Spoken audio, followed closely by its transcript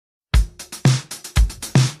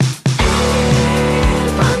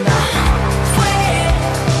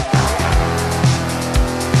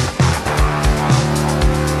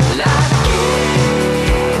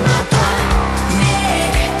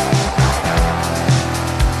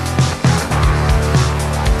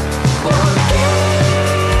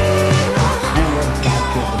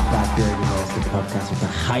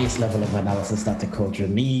highest level of analysis that the culture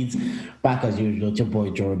needs. Back as usual, it's your boy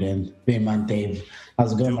Jordan, big man Dave.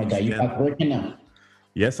 How's it going, my Jules guy? You again. back working now?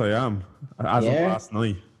 Yes, I am. As of Yeah? last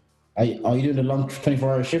night. Are you doing the long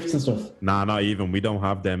 24-hour shifts and stuff? Nah, not even. We don't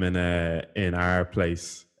have them in our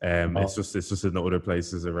place. Oh, It's just in the other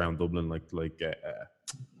places around Dublin, like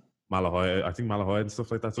Malahide. I think Malahide and stuff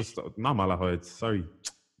like that. Just not Malahide. Sorry,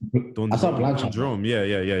 I saw Dundrum. Blanche. Dundrum.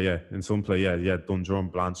 Yeah. In some place, yeah. Dundrum,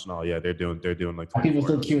 Blanche. No, yeah. They're doing like Are people 24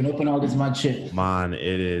 still hours. queuing up and all this mad shit? Man,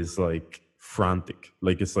 it is like frantic.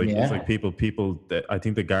 Like it's like Yeah. people that I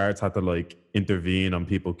think the guards had to like intervene on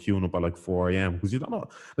people queuing up at like 4 a.m. because you don't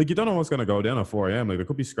know what's gonna go down at 4 a.m. Like there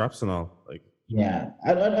could be scraps and all. Like Yeah.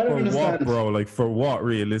 I don't for what, understand. bro? Like for what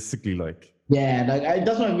realistically? Like Yeah,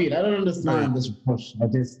 that's what I mean. I don't very understand this push. I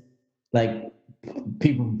just like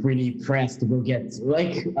people really pressed to go get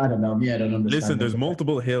like I don't know. Yeah, I don't listen, understand there's it.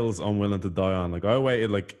 multiple hills I'm willing to die on.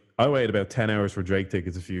 I waited about 10 hours for Drake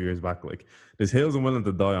tickets a few years back. Like there's hills I'm willing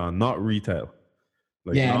to die on, not retail.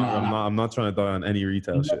 Like Yeah, not no, no. I'm not trying to die on any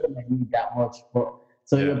retail You're not shit. gonna need that much. But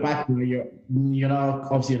so Yeah. you're back. You're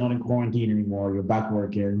not obviously you're not in quarantine anymore. You're back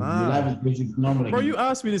working. Your life Nah. is basically normal Bro, you again.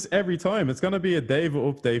 ask me this every time. It's gonna be a Dave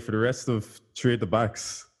update for the rest of Three at the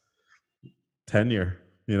Back's tenure,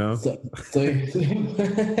 you know? So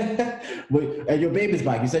wait, and your baby's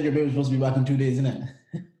back. You said your baby's supposed to be back in 2 days, isn't it?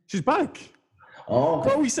 She's back. Oh,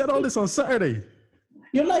 Bro, okay. we said all this on Saturday.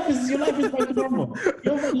 Your life is back to normal.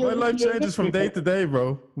 My life changes from day to day,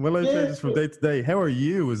 bro. My life Yeah. changes from day to day. How are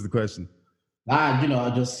you is the question.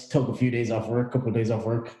 I just took a few days off work, a couple of days off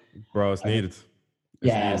work. Bro, it's needed.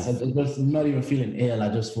 Yeah, so it's just not even feeling ill. I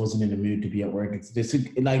just wasn't in the mood to be at work. It's just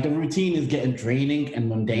like the routine is getting draining and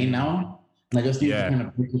mundane now. And I just need to kind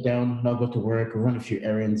of break it down, not go to work, run a few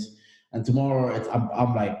errands. And tomorrow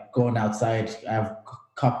I'm like going outside. I have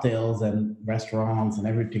cocktails and restaurants and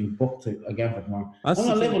everything booked again for tomorrow. I'm That's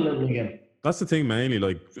gonna the live a thing. little again. That's the thing mainly.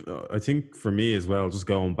 Like I think for me as well, just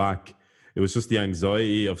going back, it was just the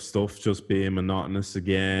anxiety of stuff just being monotonous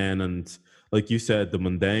again, and like you said, the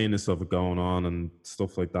mundaneness of it going on and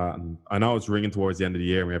stuff like that. And I know it's ringing towards the end of the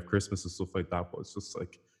year and we have Christmas and stuff like that, but it's just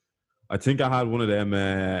like I think I had one of them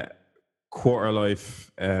quarter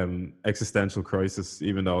life existential crisis,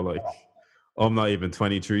 even though like I'm not even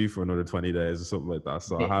 23 for another 20 days or something like that.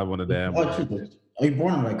 So I had one of them. Oh, Jesus. Are you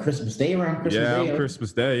born on like Christmas Day around Christmas Yeah, Day? I'm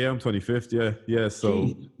Christmas Day. Yeah, I'm 25th. Yeah. So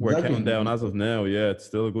Jeez, we're lucky. counting down as of now. Yeah, it's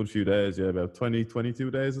still a good few days. Yeah, about 20,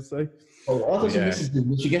 22 days, I'd say. Oh, all those Yeah. misses,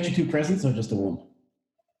 did she get you 2 presents or just the one?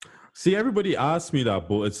 See, everybody asks me that,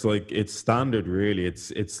 but it's like it's standard, really.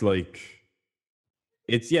 It's like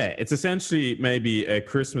it's essentially maybe a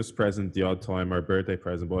Christmas present the odd time or a birthday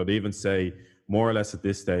present, but I'd even say more or less at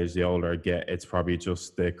this stage, the older I get, it's probably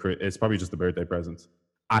just the birthday present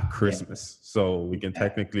at Christmas. So we can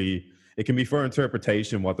technically, it can be for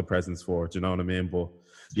interpretation what the present's for. Do you know what I mean? But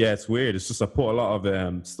yeah, it's weird. It's just I put a lot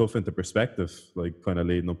of stuff into perspective, like kind of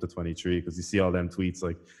leading up to 23, because you see all them tweets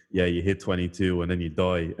like, yeah, you hit 22 and then you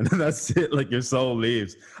die, and then that's it. Like your soul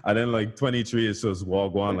leaves, and then like 23 is just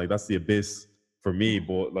walk on. Like that's the abyss for me.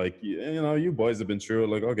 But like you know, you boys have been through it.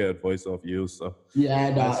 Like I'll get advice off you. So Yeah,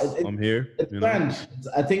 no, I'm here. it's grand.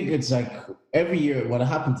 I think it's like every year, what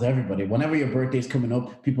happens to everybody, whenever your birthday's coming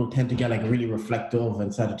up, people tend to get like really reflective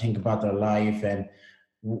and start to think about their life and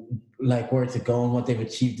like where it's going, what they've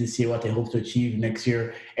achieved this year, what they hope to achieve next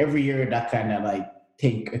year. Every year, that kind of like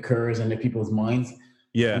think occurs in the people's minds.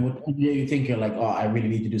 Yeah. And with every year you think you're like, oh, I really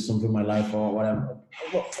need to do something in my life or whatever.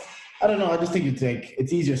 Well, I don't know. I just think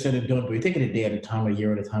it's easier said than done, but you take it a day at a time, a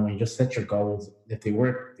year at a time, and you just set your goals. If they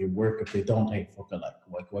work, they work. If they don't, hey, fuck it.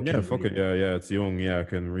 Like what? Yeah, fuck it. Yeah. It's young. Yeah, I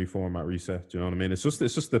can reformat, reset. Do you know what I mean? It's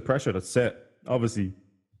just the pressure that's set. Obviously,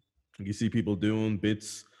 you see people doing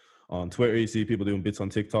bits on Twitter, you see people doing bits on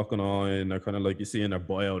TikTok and all, and they're kind of like, you see in their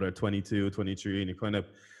bio, they're 22, 23, and you kind of,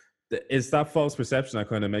 it's that false perception that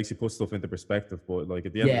kind of makes you put stuff into perspective. But like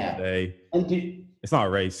at the end of the day, it's not a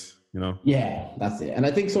race, you know? Yeah, that's it. And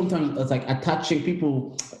I think sometimes it's like attaching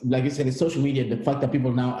people, like you said, in social media, the fact that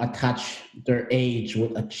people now attach their age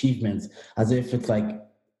with achievements, as if it's like,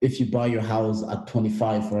 if you buy your house at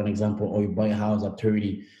 25, for an example, or you buy a house at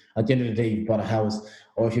 30, at the end of the day, you bought a house.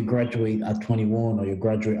 Or if you graduate at 21 or you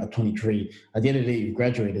graduate at 23, at the end of the day, you've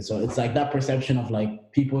graduated. So it's like that perception of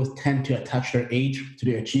like people tend to attach their age to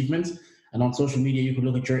their achievements. And on social media, you can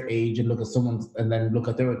look at your age and look at someone's and then look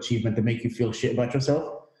at their achievement to make you feel shit about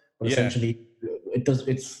yourself. But essentially,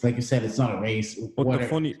 it's like you said, it's not a race. But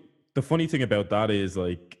the funny thing about that is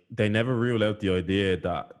like they never rule out the idea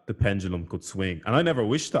that the pendulum could swing. And I never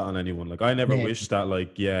wish that on anyone. Like I never wish that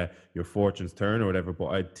like, yeah, your fortune's turn or whatever. But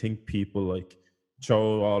I think people like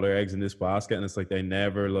throw all their eggs in this basket, and it's like they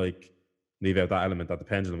never like leave out that element that the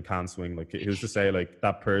pendulum can swing. Like, who's to say, like,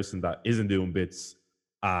 that person that isn't doing bits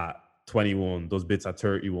at 21 does bits at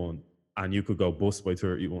 31, and you could go bust by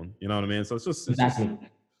 31. You know what I mean? So it's just Exactly.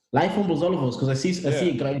 Life humbles all of us because I see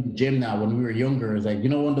a guy in the gym now. When we were younger, it's like,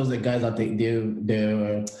 one of those like guys that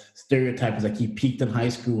the stereotype is like he peaked in high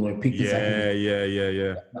school or peaked in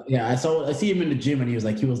secondary. Yeah, I see him in the gym and he was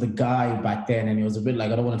the guy back then, and he was a bit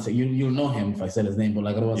like, I don't want to say you'll know him if I said his name, but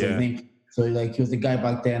like I don't want to say his name. So like he was the guy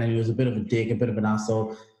back then, and he was a bit of a dick, a bit of an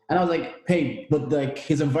asshole. And I was like, hey, but like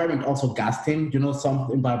his environment also gassed him.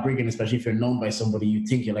 Something about Brigham, especially if you're known by somebody, you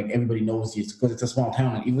think you're like everybody knows you because it's a small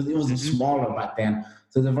town. And it was smaller back then.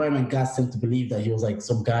 So the environment gassed him to believe that he was like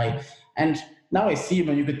some guy. And now I see him,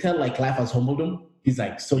 and you could tell like life has humbled him. He's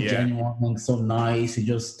like so genuine and so nice. He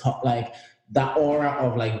just talk like that aura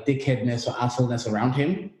of like dickheadness or assholeness around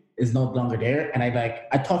him is no longer there. And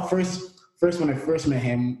I thought first when I first met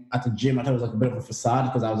him at the gym, I thought it was like a bit of a facade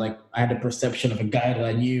because I was like, I had the perception of a guy that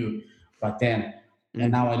I knew back then.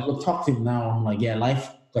 And now I talk to him now, I'm like, yeah, life,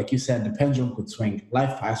 like you said, the pendulum could swing.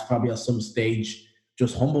 Life has probably at some stage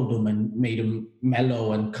just humbled him and made him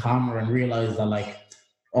mellow and calmer and realize that like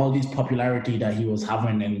all these popularity that he was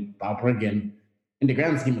having in Balbriggan, in the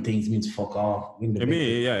grand scheme of things, means fuck all.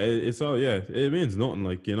 It means nothing,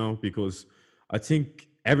 like, because I think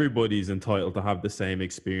everybody's entitled to have the same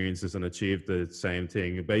experiences and achieve the same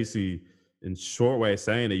thing. Basically, in short way of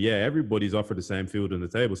saying it, everybody's offered the same food on the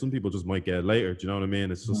table. Some people just might get it later. Do you know what I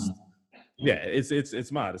mean? It's just,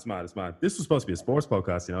 it's mad. This was supposed to be a sports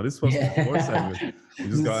podcast, This was supposed to be a sports segment. We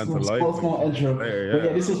just got into life.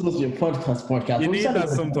 This was supposed to be a podcast. You need that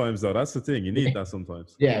sometimes, though. That's the thing. You need that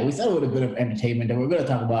sometimes. Yeah, we started with a bit of entertainment, and we're going to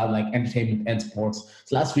talk about like entertainment and sports.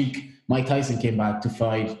 So last week, Mike Tyson came back to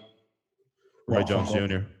fight Roy Jones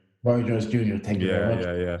Jr. Roy Jones Jr. Thank you very much.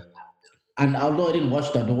 Yeah. And although I didn't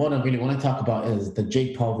watch that, the one I really want to talk about is the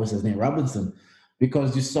Jake Paul versus Nate Robinson,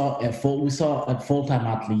 because we saw a full-time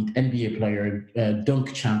athlete, NBA player,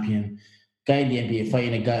 dunk champion, guy in the NBA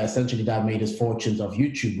fighting a guy essentially that made his fortunes off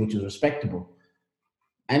YouTube, which is respectable,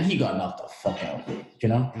 and he got knocked the fuck out,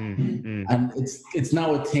 And it's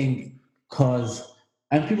now a thing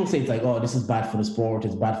and people say it's like, oh, this is bad for the sport,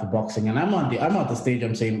 it's bad for boxing, and I'm at the stage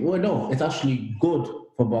I'm saying, well, no, it's actually good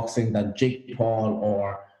for boxing that Jake Paul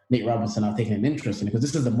or Nate Robinson are taking an interest in, because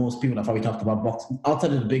this is the most people that probably talked about boxing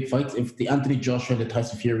outside of the big fights. If the Anthony Joshua, the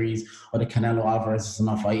Tyson Furies, or the Canelo Alvarez is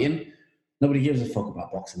not fighting, nobody gives a fuck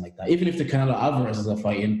about boxing like that. Even if the Canelo Alvarez is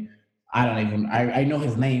fighting, I know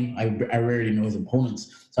his name. I rarely know his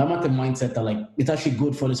opponents. So I'm at the mindset that like it's actually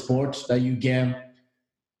good for the sport that you get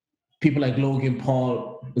people like Logan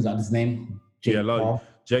Paul. Is that his name? Jake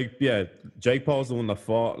Paul's the one that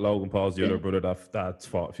fought. Logan Paul's the other brother that's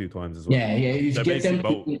fought a few times as well. Yeah. You get them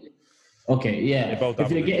both. Okay, yeah.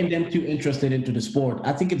 If you're getting them too interested into the sport,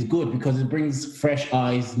 I think it's good because it brings fresh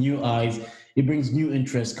eyes, new eyes. It brings new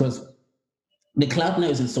interest because the cloud now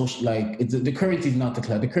is in social. Like the currency is not the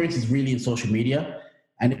cloud. The currency is really in social media.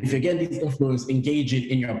 And if you're getting these influencers engaging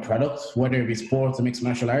in your products, whether it be sports or mixed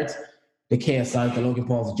martial arts, the KSI, the Logan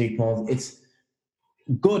Pauls, the Jake Pauls, it's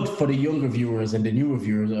good for the younger viewers and the newer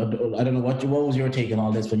viewers. I don't know what was your take on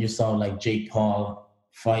all this when you saw like Jake Paul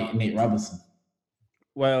fight Nate Robinson?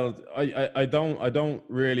 Well, I don't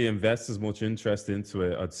really invest as much interest into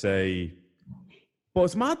it, I'd say. But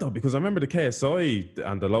it's mad though, because I remember the KSI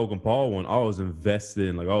and the Logan Paul one, I was invested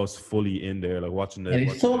in, like I was fully in there, like watching the. And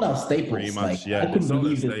it sold out staples. Like, I couldn't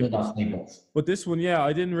believe it sold out staples. But this one,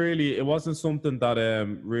 I didn't really. It wasn't something that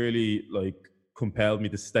really like compelled me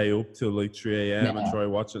to stay up till like 3 a.m. and try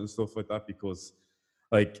watch it and stuff like that, because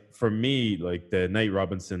like for me, like the Nate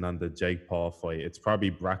Robinson and the Jake Paul fight, it's probably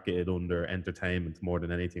bracketed under entertainment more than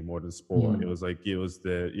anything, more than sport. It was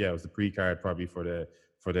the pre-card probably for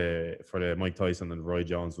the Mike Tyson and Roy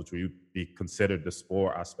Jones, which would be considered the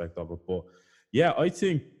sport aspect of it. But I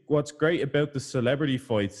think what's great about the celebrity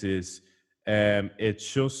fights is it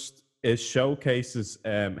showcases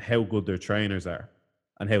how good their trainers are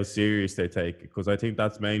and how serious they take it, because I think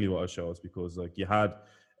that's mainly what it shows. Because like you had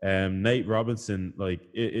Nate Robinson, like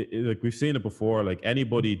like we've seen it before, like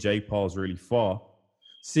anybody Jake Paul's really fought.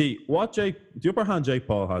 See the upper hand Jake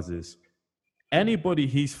Paul has is anybody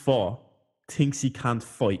he's fought thinks he can't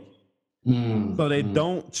fight. So they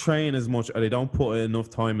don't train as much, or they don't put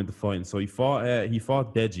enough time into fighting. So he fought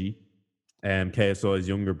Deji, KSI's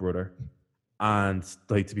younger brother. And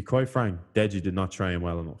like, to be quite frank, Deji did not train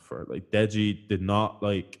well enough for it. Like Deji did not,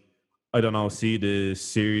 like, I don't know, see the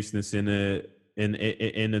seriousness in a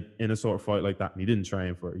sort of fight like that. And he didn't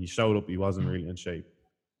train for it. He showed up, he wasn't really in shape,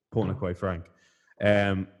 putting it quite frank.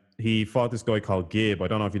 He fought this guy called Gibb. I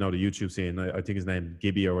don't know if you know the YouTube scene. I think his name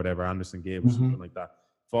Gibby or whatever, Anderson Gibb or something like that.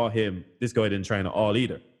 for him, this guy didn't train at all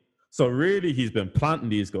either. So really, he's been planting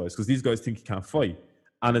these guys because these guys think he can't fight.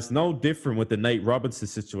 And it's no different with the Nate Robinson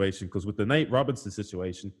situation, because with the Nate Robinson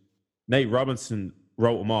situation, Nate Robinson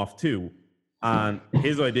wrote him off too. And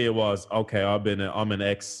his idea was, okay, I'm an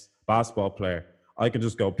ex-basketball player. I can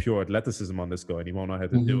just go pure athleticism on this guy and he won't know how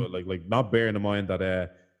to do it. Like not bearing in mind that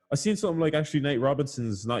I seen something like actually Nate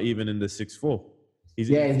Robinson's not even in the 6 foot. He's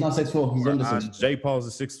not 6'4". He's under 6. And Jake Paul's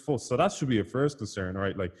a 6 foot. So that should be your first concern,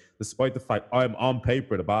 right? Like, despite the fact I'm on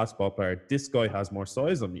paper the basketball player, this guy has more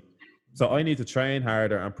size than me. So I need to train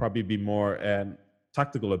harder and probably be more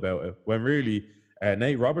tactical about it. When really,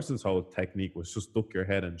 Nate Robertson's whole technique was just duck your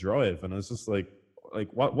head and drive. And it's just like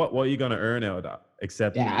what are you going to earn out of that?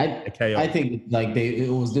 Except a KO. I think like it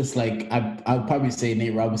was just like I'd probably say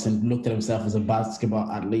Nate Robinson looked at himself as a basketball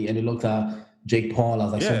athlete, and he looked at Jake Paul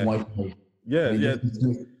as like some white boy.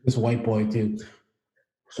 This white boy too.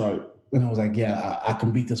 Sorry, and I was like, I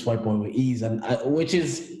can beat this white boy with ease, and which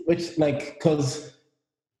because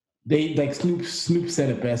they like Snoop said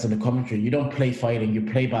it best in the commentary. You don't play fighting, you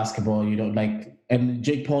play basketball. You don't like, and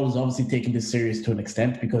Jake Paul is obviously taking this serious to an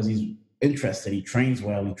extent because he's interested. He trains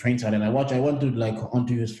well. He trains hard. And I went to like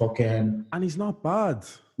onto his fucking. And he's not bad.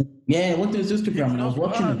 Yeah, I went to his Instagram and I was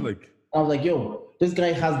watching him. I was like, yo, this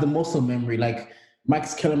guy has the muscle memory. Like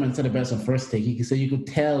Max Kellerman said it best on First Take. He said you could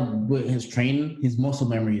tell with his training, his muscle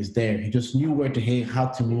memory is there. He just knew where to hit, how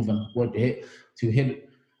to move, and where to hit.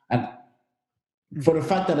 And for the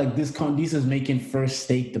fact that like this is making First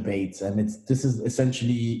Take debates, and this is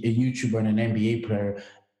essentially a YouTuber and an NBA player.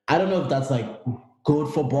 I don't know if that's like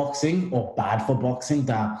good for boxing or bad for boxing,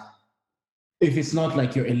 that if it's not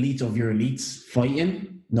like your elite of your elites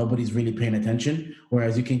fighting, nobody's really paying attention.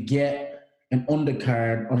 Whereas you can get an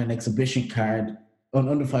undercard on an exhibition card,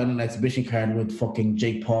 underfight on an exhibition card with fucking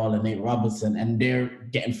Jake Paul and Nate Robinson, and they're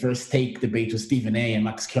getting First Take debate with Stephen A. and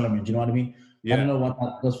Max Kellerman. Do you know what I mean? Yeah. I don't know what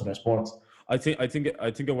that does for their sports. I think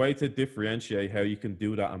a way to differentiate how you can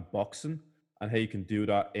do that in boxing and how you can do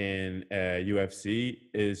that in UFC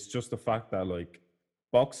is just the fact that like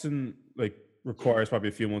boxing like requires probably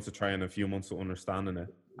a few months of training, a few months of understanding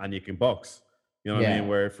it, and you can box. You know what I mean?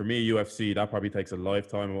 Where for me, UFC, that probably takes a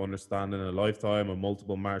lifetime of understanding, a lifetime of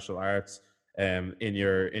multiple martial arts in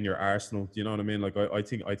your arsenal. Do you know what I mean? Like I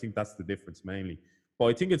think that's the difference mainly. But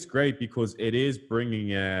I think it's great because it is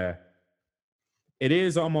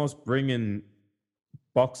almost bringing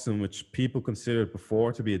boxing, which people considered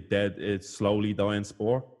before to be it's slowly dying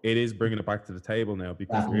sport. It is bringing it back to the table now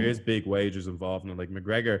because there is big wagers involved. And like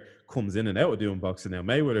McGregor comes in and out of doing boxing now.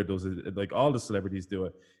 Mayweather does it. Like all the celebrities do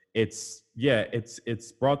it.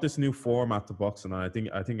 It's brought this new format to boxing, and I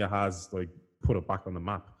think it has like put it back on the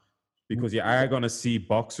map because you are going to see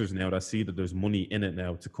boxers now that see that there's money in it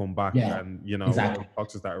now to come back, and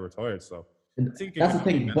boxers that are retired. So that's the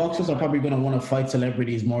thing. Boxers are probably going to want to fight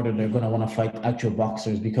celebrities more than they're going to want to fight actual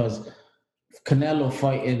boxers, because Canelo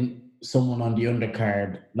fighting someone on the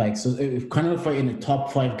undercard, like, so if Canelo fighting a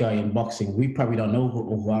top 5 guy in boxing, we probably don't know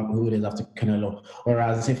who it is after Canelo.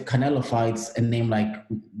 Whereas if Canelo fights a name like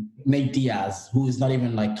Nate Diaz, who is not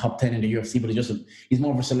even like top 10 in the UFC, but he's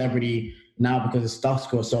more of a celebrity now because his stocks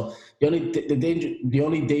go. So the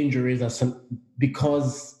only danger is that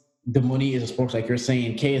because the money is a sport, like you're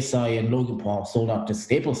saying, KSI and Logan Paul sold out the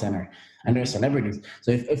Staples Center and they're celebrities. So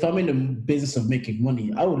if I'm in the business of making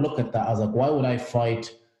money, I would look at that as like, why would I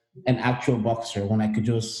fight an actual boxer when I could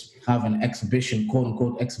just have an exhibition, quote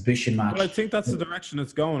unquote, exhibition match? Well, I think that's the direction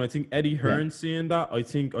it's going. I think Eddie Hearn's seeing that. I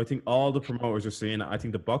think all the promoters are seeing it. I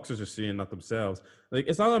think the boxers are seeing that themselves. Like,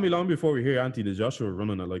 it's not gonna be long before we hear Anthony Joshua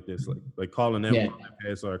running it like this, like calling out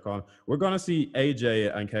KSI, calling. We're gonna see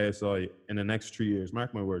AJ and KSI in the next 3 years.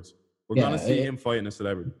 Mark my words. We're gonna see him fighting a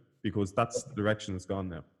celebrity because that's the direction it's gone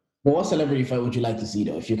now. But what celebrity fight would you like to see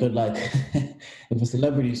though? If you could, like,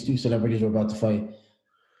 if two celebrities were about to fight.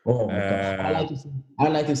 Oh my God.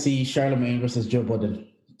 I'd like to see Charlemagne versus Joe Budden.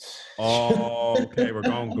 Oh, okay, we're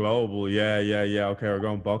going global. Yeah. Okay, we're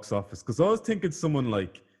going box office. Because I was thinking someone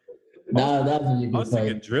like, I was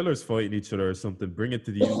thinking drillers fighting each other or something. Bring it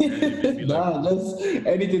to the UK. That's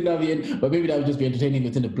anything that be, but maybe that would just be entertaining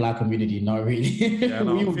within the black community. Not really. Yeah,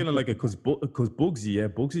 no, I'm feeling like it because Bugsy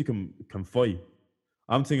can fight.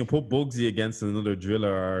 I'm thinking put Bugsy against another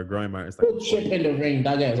driller or a grind artist. Put Chip in the ring.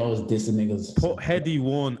 That guy is always dissing niggas. Put Heady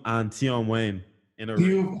One and Tion Wayne in a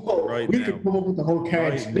ring right now. We could come up with the whole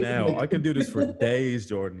card. Right now. I can do this for days,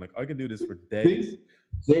 Jordan. Like, I can do this for days.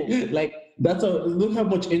 Like, look how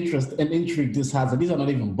much interest and intrigue this has. And these are not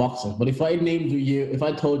even boxers. But if I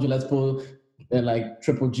told you, let's pull like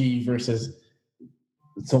Triple G versus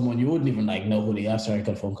someone you wouldn't even like know who they are. Sorry, I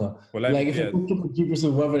got a phone call. Well, Like if you yeah, took Jeepers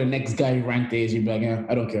or whoever the next guy ranked is, you'd be like, yeah,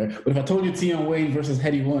 I don't care. But if I told you Tion Wayne versus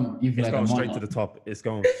Heady One, you'd be it's like, going I'm straight to on the top. It's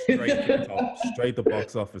going straight to the top, straight to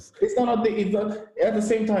box office. it's not a thing. It's not, at the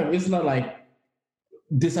same time, it's not like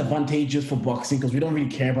disadvantageous for boxing because we don't really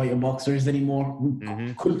care about your boxers anymore.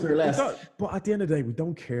 We couldn't care less. But at the end of the day, we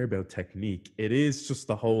don't care about technique. It is just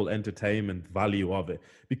the whole entertainment value of it.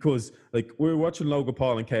 Because like we were watching Logan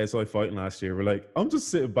Paul and KSI fighting last year. We're like, I'm just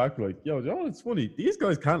sitting back like, yo, John, it's funny. These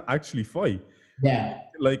guys can't actually fight. Yeah.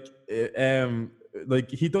 Like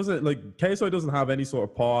he doesn't like KSI doesn't have any sort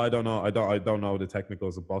of paw. I don't know the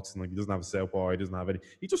technicals of boxing. Like he doesn't have a southpaw. He doesn't have any.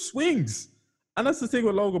 He just swings. And that's the thing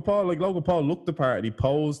with Logan Paul. Like Logan Paul looked the part and he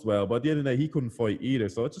posed well, but at the end of the day, he couldn't fight either.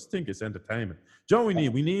 So I just think it's entertainment. John, we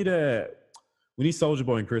need Soldier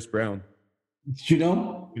Boy and Chris Brown. You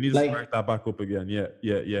know, we need to spark that back up again.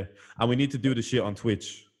 Yeah. And we need to do the shit on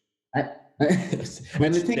Twitch.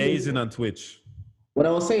 Days in on Twitch. What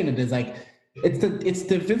I was saying is like it's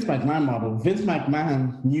the Vince McMahon model. Vince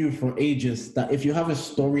McMahon knew for ages that if you have a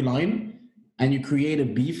storyline and you create a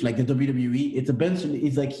beef like the WWE,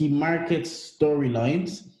 it's like he markets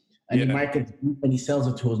storylines and he markets and he sells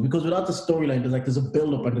it to us. Because without the storyline, there's a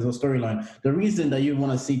build-up and there's a storyline. The reason that you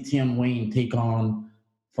want to see Tion Wayne take on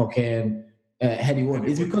fucking Heady One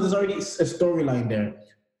is because there's already a storyline there.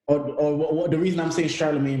 Or the reason I'm saying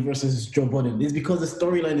Charlemagne versus Joe Budden is because the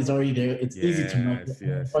storyline is already there. It's easy to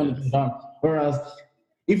know. Whereas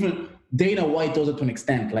even Dana White does it to an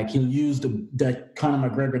extent. Like he'll use the Conor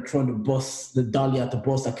McGregor throwing the dolly at the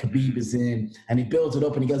bus that Khabib is in, and he builds it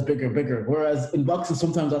up and he gets bigger and bigger. Whereas in boxing,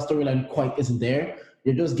 sometimes that storyline quite isn't there.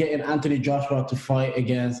 You're just getting Anthony Joshua to fight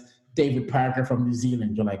against David Parker from New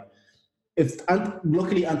Zealand. You're like,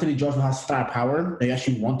 luckily Anthony Joshua has star power. They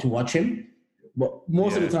actually want to watch him. But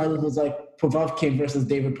most of the time it was like Povetkin versus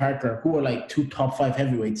David Parker, who are like 2 top 5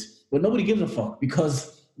 heavyweights. But nobody gives a fuck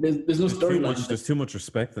because there's no storyline. There's too much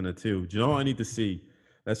respect in it too. Do you know what I need to see?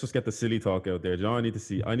 Let's just get the silly talk out there. Do you know what I need to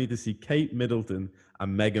see? I need to see Kate Middleton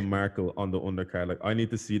and Meghan Markle on the undercard. Like I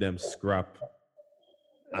need to see them scrap.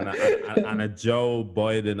 And a Joe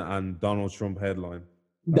Biden and Donald Trump headline.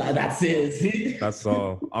 That's it. That's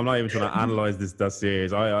all. I'm not even trying to analyze this that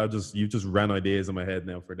serious. You just ran ideas in my head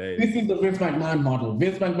now for days. This is the Vince McMahon model.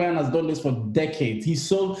 Vince McMahon has done this for decades.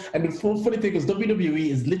 And the funny thing is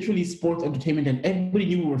WWE is literally sports entertainment, and everybody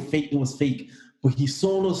knew it was fake. But he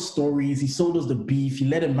sold us stories. He sold us the beef. He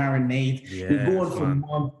let it marinate. He'll go on for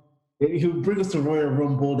months. He'll bring us to Royal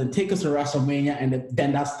Rumble, then take us to WrestleMania, and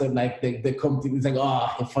then that's the come. It's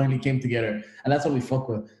like, it finally came together, and that's what we fuck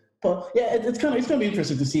with. But yeah, it's gonna be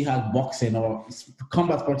interesting to see how boxing or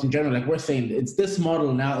combat sports in general, like we're saying, it's this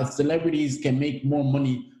model now. If celebrities can make more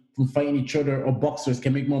money from fighting each other, or boxers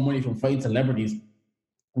can make more money from fighting celebrities,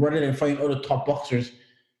 rather than fighting other top boxers.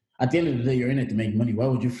 At the end of the day, you're in it to make money. Why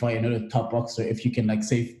would you fight another top boxer if you can like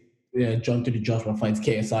say John to the Joshua fights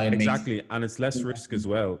KSI? And exactly, and it's less risk as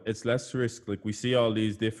well. It's less risk. Like we see all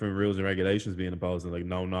these different rules and regulations being imposed, and like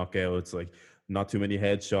no knockouts, like not too many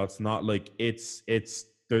headshots, not like it's.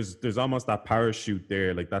 There's almost that parachute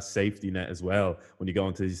there, like that safety net as well when you go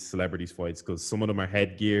into these celebrities fights, because some of them are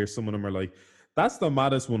headgear, some of them are like, that's the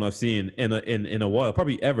maddest one I've seen in a while,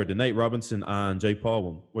 probably ever. The Nate Robinson and Jake Paul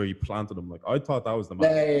one where he planted him. Like I thought that was the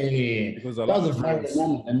maddest. Because that was a viral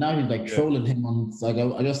moment, and now he's like trolling him on. Like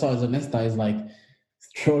I just saw his Insta is like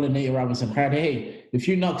trolling Nate Robinson hard. Hey, if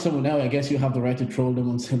you knock someone out, I guess you have the right to troll them.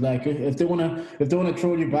 And so, like, if they wanna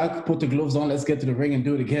troll you back, put the gloves on. Let's get to the ring and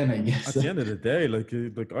do it again. I guess. At the end of the day, like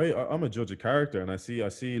I'm a judge of character, and I see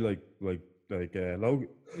like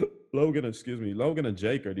Logan and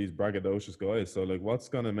Jake are these braggadocious guys. So like, what's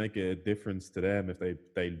gonna make a difference to them if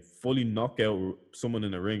they fully knock out someone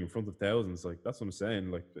in a ring in front of thousands? Like that's what I'm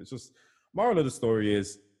saying. Like it's just moral of the story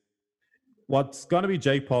is. What's going to be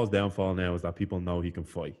Jake Paul's downfall now is that people know he can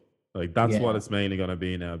fight. Like that's what it's mainly going to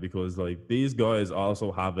be now, because like these guys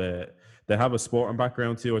also have a sporting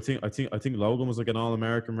background too. I think Logan was like an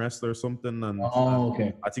All-American wrestler or something, and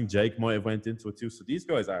okay. I think Jake might have went into it too. So these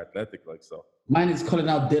guys are athletic, like so. Mine is calling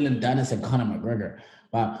out Dylan Dennis and Conor McGregor.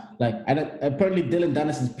 Apparently Dylan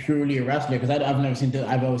Dennis is purely a wrestler, because I've never seen.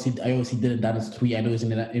 I always see Dylan Dennis tweet. I know he's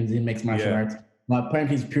in mixed martial arts, but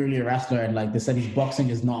apparently he's purely a wrestler, and like they said, his boxing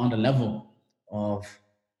is not on the level of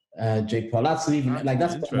Jake Paul. That's like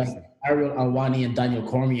Ariel Alwani and Daniel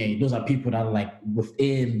Cormier. Those are people that are like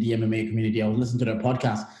within the MMA community. I was listening to their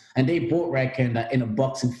podcast, and they both reckon that in a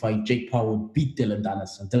boxing fight, Jake Paul would beat Dylan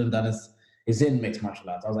Dennis, and Dylan Dennis is in mixed martial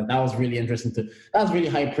arts. I was like, that was really interesting. That was really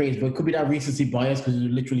high praise, but it could be that recency bias because you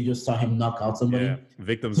literally just saw him knock out somebody. Yeah,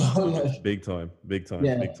 victims big time. Like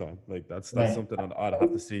that's something I'd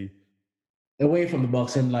have to see. away from the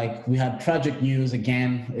boxing, like we had tragic news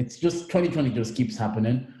again. It's just 2020 just keeps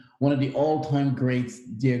happening. One of the all-time greats,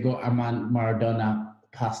 Diego Armand Maradona,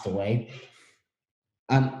 passed away.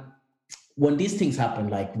 And when these things happen,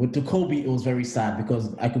 like with the Kobe, it was very sad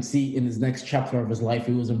because I could see in his next chapter of his life,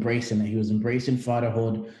 he was embracing it. He was embracing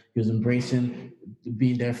fatherhood. He was embracing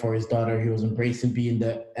being there for his daughter. He was embracing being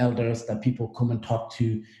the elders that people come and talk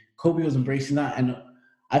to. Kobe was embracing that. And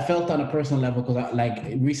I felt on a personal level because like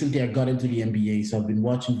recently I got into the NBA. So I've been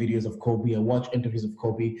watching videos of Kobe. I watch interviews of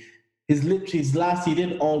Kobe. His last, he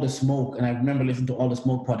did All the Smoke. And I remember listening to All the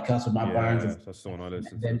Smoke podcast with Matt Barnes. Yeah, that's the one I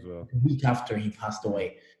listened to then as well. the week after he passed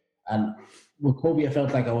away. And with Kobe, I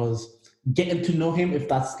felt like I was getting to know him. If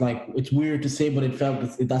that's like, it's weird to say, but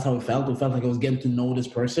that's how it felt. It felt like I was getting to know this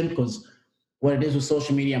person because what it is with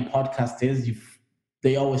social media and podcast is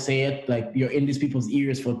they always say it like you're in these people's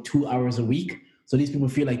ears for 2 hours a week. So these people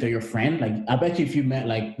feel like they're your friend. Like I bet you if you met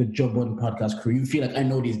like the Joe Budden podcast crew, you feel like I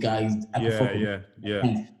know these guys. Yeah.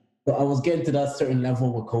 So I was getting to that certain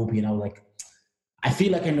level with Kobe, and I was like, I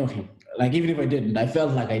feel like I know him. Like even if I didn't, I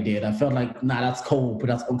felt like I did. I felt like, nah, that's Cole, but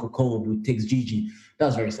that's Uncle Cole who takes Gigi. That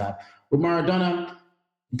was very sad. With Maradona,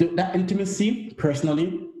 that intimacy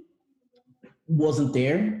personally wasn't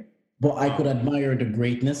there, but I could admire the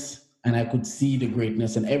greatness and I could see the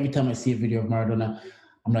greatness. And every time I see a video of Maradona,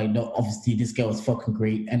 I'm like, no, obviously this guy was fucking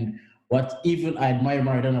great. And what even I admire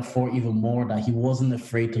Maradona for even more, that he wasn't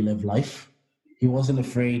afraid to live life. He wasn't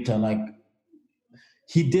afraid to like.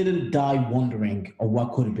 He didn't die wondering of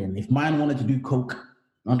what could have been. If man wanted to do coke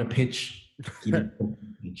on the pitch, he did coke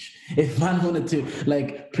on the pitch. If man wanted to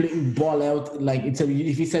like play ball out, like if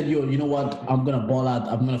he said, "Yo, you know what? I'm gonna ball out.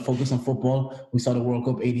 I'm gonna focus on football." We saw the World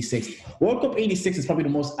Cup '86. World Cup '86 is probably the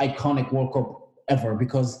most iconic World Cup ever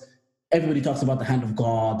because everybody talks about the hand of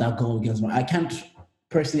God, that goal against man. I can't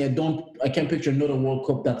picture another World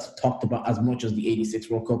Cup that's talked about as much as the '86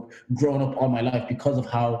 World Cup. Growing up all my life because of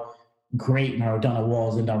how great Maradona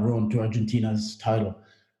was in that run to Argentina's title.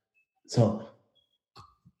 So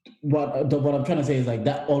what I'm trying to say is like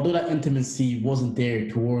that, although that intimacy wasn't there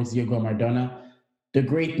towards Diego Maradona, the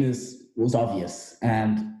greatness was obvious.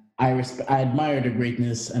 And I admire the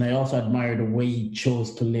greatness, and I also admire the way he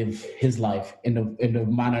chose to live his life in the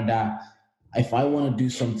manner that if I want to do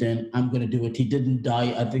something, I'm going to do it. He didn't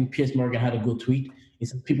die. I think Piers Morgan had a good tweet. He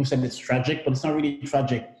said people said it's tragic, but it's not really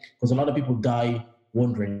tragic because a lot of people die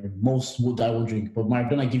wondering. Most would die wondering, but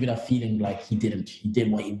Maradona give you that feeling like he didn't. He did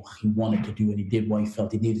what he wanted to do, and he did what he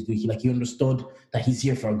felt he needed to do. He understood that he's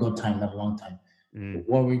here for a good time, not a long time.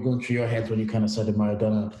 What were you going through your heads when you kind of saw the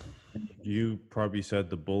Maradona? You probably said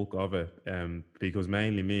the bulk of it, because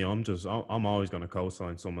mainly me, I'm always going to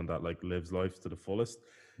co-sign someone that like lives life to the fullest.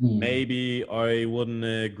 Maybe I wouldn't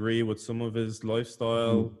agree with some of his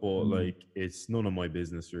lifestyle, but like it's none of my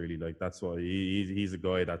business really. Like that's why he's a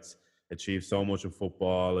guy that's achieved so much in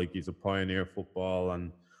football. Like he's a pioneer of football,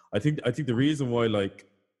 and I think the reason why like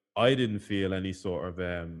I didn't feel any sort of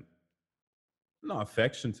not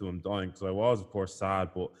affection to him dying, because I was of course sad,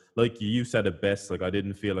 but like you said it best, like I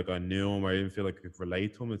didn't feel like I knew him, or I didn't feel like I could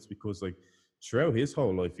relate to him. It's because like throughout his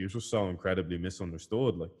whole life he was just so incredibly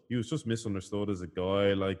misunderstood. Like he was just misunderstood as a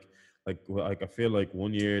guy. Like I feel like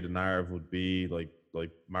one year the narrative would be like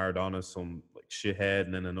Maradona's some like shithead,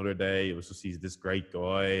 and then another day it was just he's this great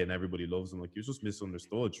guy and everybody loves him. Like he was just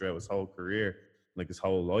misunderstood throughout his whole career, like his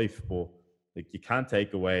whole life. But like you can't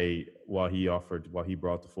take away what he offered, what he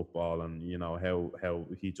brought to football, and you know how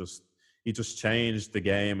he just changed the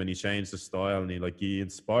game, and he changed the style, and he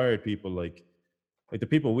inspired people like the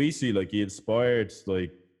people we see. Like he inspired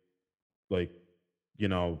like you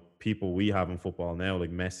know people we have in football now,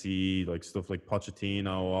 like Messi, like stuff like Pochettino,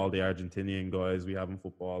 all the Argentinian guys we have in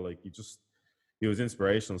football. Like he was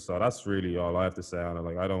inspirational. So that's really all I have to say on it.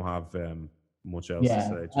 Like I don't have much else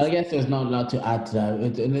to say. I guess there's not a lot to add to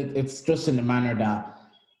that. It's just in the manner that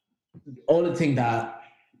all the thing that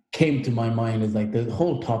came to my mind is like the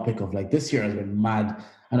whole topic of like this year has been mad,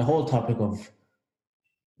 and the whole topic of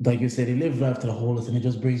like you said, he lived life to the fullest, and it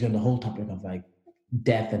just brings you on the whole topic of like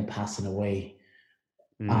death and passing away.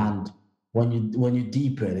 And when you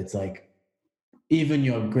deep it, it's like even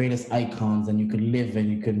your greatest icons, and you can live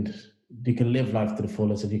life to the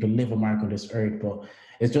fullest, and you can live a mark on this earth, but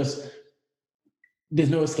it's just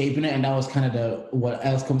there's no escaping it. And that was kind of the what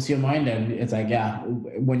else comes to your mind, and it's like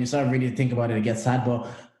when you start really think about it, it gets sad. But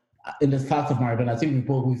in the fact of Maradona, I think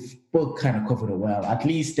we've both kind of covered it well. At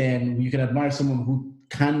least then you can admire someone who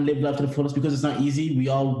can live life to the fullest, because it's not easy. We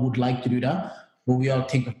all would like to do that, but we all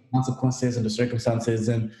think of the consequences and the circumstances.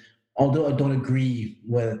 And although I don't agree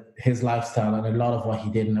with his lifestyle and a lot of what he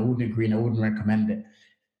did, and I wouldn't agree and I wouldn't recommend it,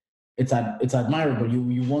 it's admirable.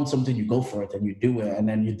 You want something, you go for it, and you do it, and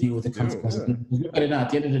then you deal with the Do it, consequences. yeah. Look at it now. At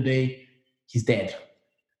the end of the day, he's dead.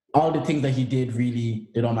 All the things that he did really,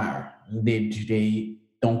 they don't matter. They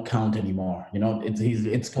don't count anymore. You know,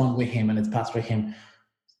 it's gone with him and it's passed with him.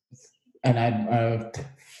 And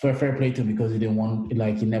fair play to him because he didn't want,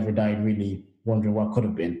 like, he never died really wondering what could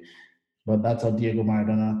have been. But that's how Diego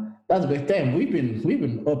Maradona. That's a big thing. We've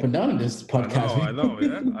been up and down in this podcast. I know,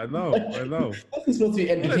 yeah, I know. This is supposed to be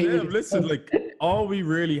entertaining. Listen, like all we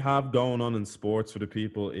really have going on in sports for the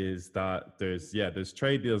people is that there's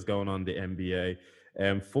trade deals going on in the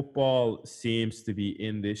NBA. Football seems to be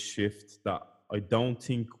in this shift that I don't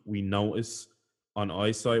think we notice on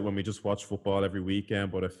eyesight when we just watch football every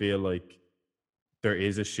weekend, but I feel like there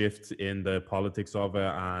is a shift in the politics of it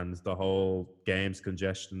and the whole games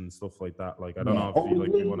congestion and stuff like that. Like, I don't know if you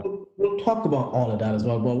want to. We'll talk about all of that as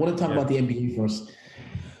well. But I want to talk about the NBA first.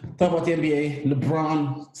 Talk about the NBA.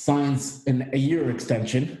 LeBron signs a year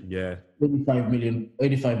extension. Yeah. 85 million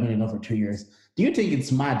over 2 years. Do you think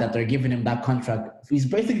it's mad that they're giving him that contract? He's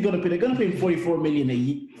basically they're going to pay him 44 million a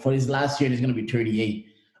year for his last year, and he's going to be 38.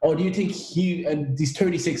 Or do you think he's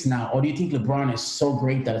 36 now? Or do you think LeBron is so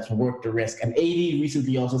great that it's worth the risk? And AD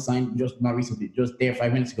recently also signed, just 5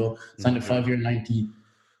 minutes ago, signed a 5-year 190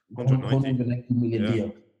 million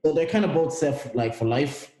deal. So they're kind of both set for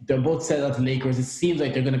life. They're both set at the Lakers. It seems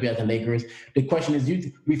like they're going to be at the Lakers. The question is,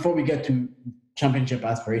 before we get to championship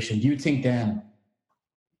aspiration, do you think then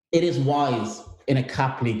it is wise in a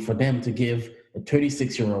cap league for them to give a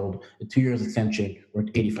 36-year-old a 2 years extension worth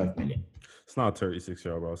 85 million? It's not a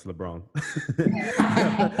 36-year-old, bro. It's LeBron.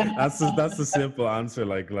 that's the simple answer.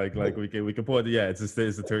 Like we can put it's a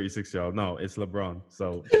 36-year-old. No, it's LeBron.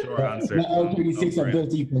 So short answer. Not all 36 are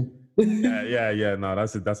built equal. Yeah. No,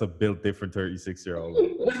 that's a built different 36-year-old.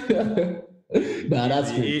 No,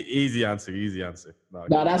 that's true. Easy answer.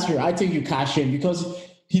 No, that's true. I think you cash in because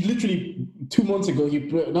he literally 2 months ago,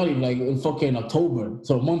 not even like in fucking October,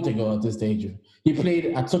 so a month ago at this stage, he played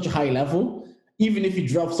at such a high level. Even if he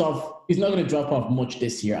drops off, he's not going to drop off much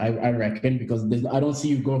this year, I reckon, because I don't see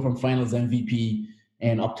you going from finals MVP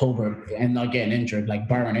in October and not getting injured, like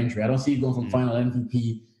barring injury. I don't see you going from final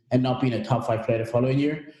MVP and not being a top 5 player the following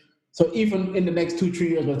year. So even in the next 2-3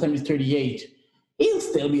 years, by the time he's 38, he'll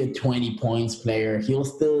still be a 20 points player. He'll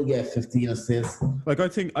still get 15 assists. Like I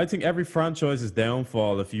think every franchise's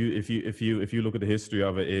downfall, if you look at the history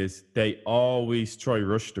of it, is they always try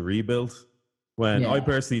rush the rebuild. When I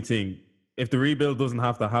personally think, if the rebuild doesn't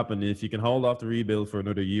have to happen, if you can hold off the rebuild for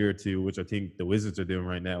another year or two, which I think the Wizards are doing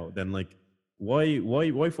right now, then like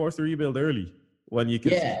why force the rebuild early when you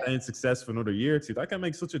can sustain success for another year or two? That can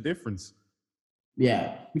make such a difference.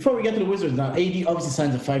 Yeah. Before we get to the Wizards now, AD obviously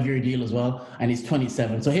signs a 5-year deal as well, and he's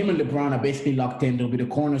 27. So him and LeBron are basically locked in. They'll be the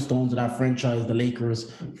cornerstones of that franchise, the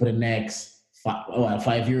Lakers, for the next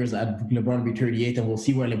 5 years. LeBron will be 38, and we'll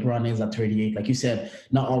see where LeBron is at 38. Like you said,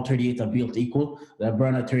 not all 38 are built equal.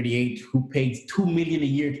 LeBron at 38, who paid $2 million a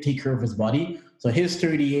year to take care of his body. So his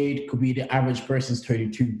 38 could be the average person's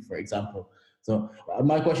 32, for example. So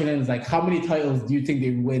my question is, like, how many titles do you think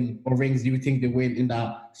they win, or rings do you think they win in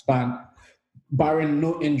that span, barring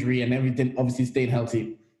no injury and everything, obviously staying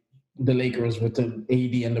healthy, the Lakers with the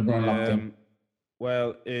AD and LeBron locked in?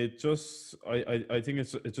 Well, I think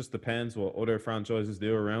it just depends what other franchises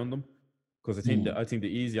do around them. Because I think the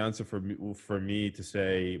easy answer for me to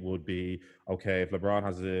say would be, okay, if LeBron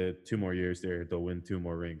has 2 more years there, they'll win 2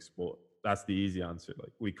 more rings. But that's the easy answer.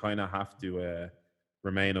 Like, we kind of have to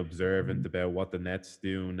remain observant about what the Nets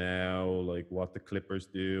do now, like what the Clippers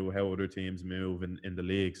do, how other teams move in the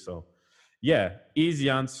league. So, yeah, easy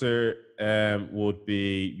answer would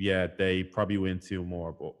be, they probably win 2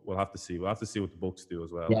 more, but we'll have to see. We'll have to see what the Bucks do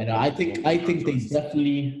as well. Yeah, no, I think they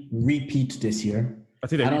definitely repeat this year. I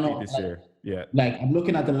think they repeat this year. Yeah. Like, I'm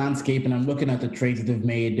looking at the landscape and I'm looking at the trades that they've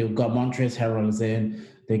made. They've got Montrezl Harrell's in.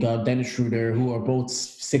 They got Dennis Schroeder, who are both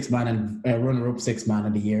 6-man and runner-up 6-man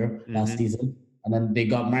of the year last season. And then they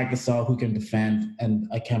got Marcus Gasol, who can defend. And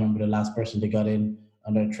I can't remember the last person they got in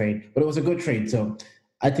on their trade. But it was a good trade. So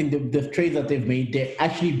I think the trades that they've made, they're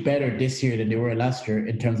actually better this year than they were last year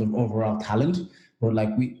in terms of overall talent. But like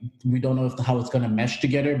we don't know how it's going to mesh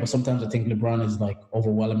together. But sometimes I think LeBron is like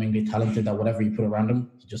overwhelmingly talented that whatever you put around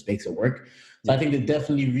him, he just makes it work. So I think they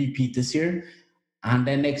definitely repeat this year. And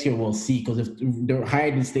then next year we'll see, because if the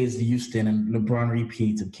Harden stays to Houston and LeBron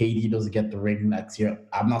repeats and KD doesn't get the ring next year,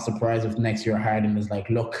 I'm not surprised if next year Harden is like,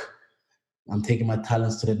 look, I'm taking my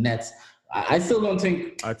talents to the Nets. I still don't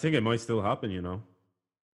think... I think it might still happen, you know.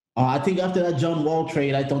 I think after that John Wall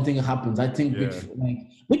trade, I don't think it happens. I think,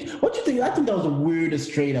 what do you think? I think that was the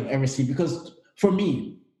weirdest trade I've ever seen, because for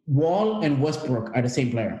me, Wall and Westbrook are the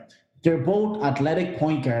same player. they're both athletic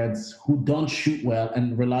point guards who don't shoot well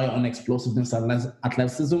and rely on explosiveness and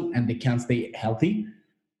athleticism, and they can't stay healthy.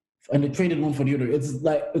 And they traded one for the other. It's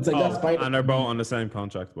like that Oh, Spider. and they're both on the same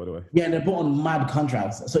contract, by the way. Yeah, and they're both on mad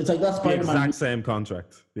contracts. So it's like that The Spider-Man. exact same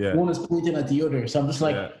contract. Yeah. One is pointing at the other. So I'm just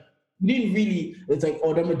like, Yeah. you didn't really. It's like,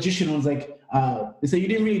 oh, the magician was like, they say you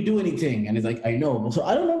didn't really do anything, and it's like, I know. So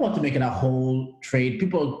I don't know what to make of that whole trade.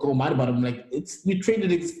 People go mad about him. Like, you traded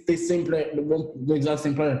the same player, the exact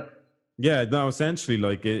same player. Yeah, no, essentially,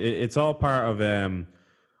 like it's all part of.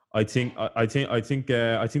 I think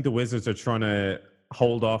the Wizards are trying to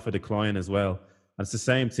hold off a decline as well. And it's the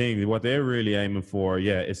same thing. What they're really aiming for,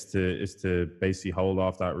 is to basically hold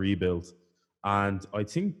off that rebuild. And I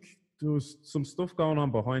think there was some stuff going on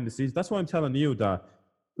behind the scenes. That's why I'm telling you that,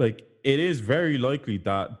 like, it is very likely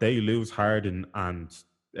that they lose Harden and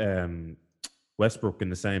Westbrook in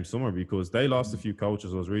the same summer because they lost a few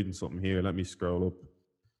coaches. I was reading something here. Let me scroll up.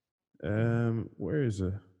 Where is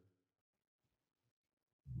it?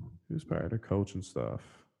 Who's part of the coaching staff?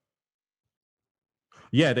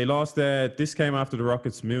 Yeah, they lost. This came after the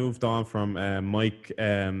Rockets moved on from Mike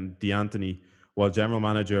D'Antoni, while general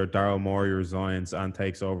manager Daryl Morey resigns and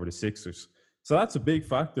takes over the Sixers. So that's a big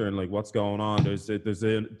factor in like what's going on. There's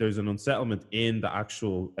an unsettlement in the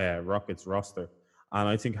actual Rockets roster, and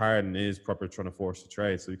I think Harden is probably trying to force the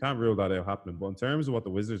trade. So you can't rule that out happening. But in terms of what the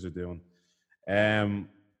Wizards are doing,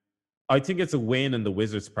 I think it's a win in the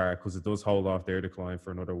Wizards' part because it does hold off their decline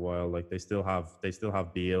for another while. Like they still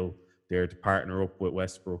have Beal there to partner up with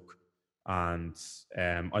Westbrook, and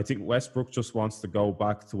I think Westbrook just wants to go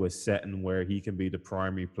back to a setting where he can be the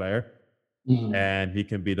primary player and he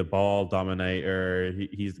can be the ball dominator.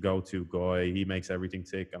 He's the go-to guy. He makes everything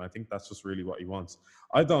tick, and I think that's just really what he wants.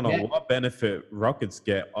 I don't know what benefit Rockets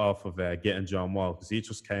get off of getting John Wall because he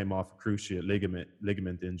just came off a cruciate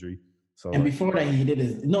ligament injury. So, and before that,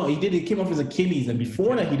 he came off his Achilles, and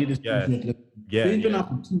before that, he did his. He's been out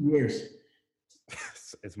for 2 years.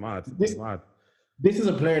 It's mad. This is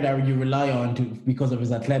a player that you rely on because of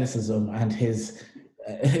his athleticism and his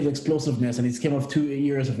explosiveness, and he's came off 2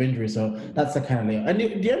 years of injury. So that's the kind of layout. And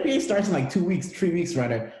the NBA starts in like 2 weeks, 3 weeks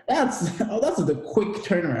rather. That's the quick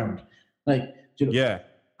turnaround. Like and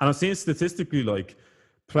I'm seeing statistically like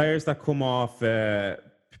players that come off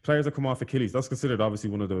Achilles, that's considered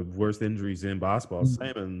obviously one of the worst injuries in basketball.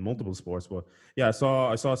 Same in multiple sports, but yeah, I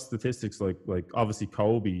saw statistics like obviously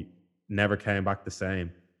Kobe never came back the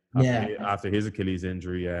same after his Achilles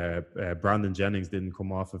injury. Brandon Jennings didn't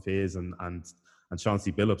come off of his, and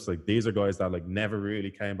Chauncey Billups. Like these are guys that like never really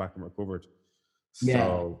came back and recovered.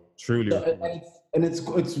 So truly, and it's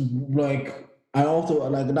like. I also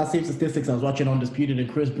like that same statistics I was watching Undisputed, and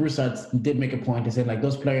Chris Broussard did make a point. He said like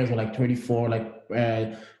those players were like 34, like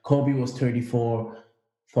Kobe was 34,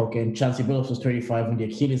 fucking Chauncey Billups was 35 when the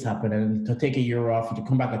Achilles happened, and to take a year off to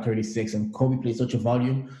come back at 36, and Kobe played such a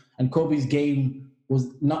volume, and Kobe's game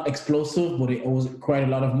was not explosive, but it was quite a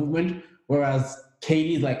lot of movement, whereas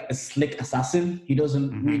KD is like a slick assassin. He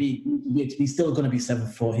doesn't really. He's still going to be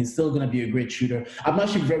 7'4". He's still going to be a great shooter. I'm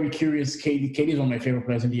actually very curious. KD is one of my favorite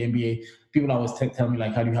players in the NBA. People always tell me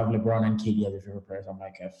like, how do you have LeBron and KD as your favorite players? I'm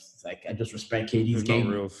like, I just respect KD's game.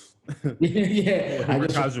 No rules. We're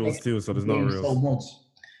casuals too, so there's no rules. So much.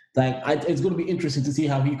 It's going to be interesting to see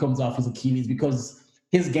how he comes off his Achilles because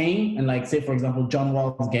his game and like say for example John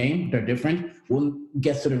Wall's game, they're different. One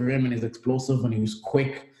gets to the rim and is explosive and he was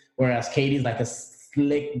quick. Whereas Katie's like a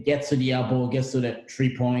slick, gets to the elbow, gets to the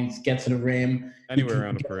 3 points, gets to the rim. Anywhere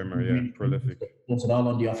around the perimeter, prolific. Does it all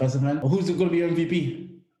on the offensive end. Who's going to be your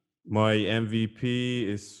MVP? My MVP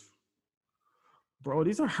is... Bro,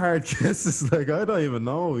 these are hard guesses. Like, I don't even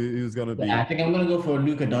know who's going to be. I think I'm going to go for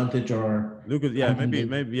Luka Doncic or...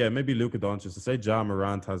 maybe Luka Doncic. To say Ja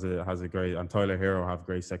Morant has a great... And Tyler Hero have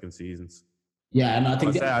great second seasons. Yeah, and I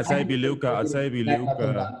think... I'd say it'd be Luka.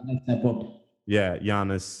 Yeah,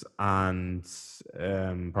 Giannis and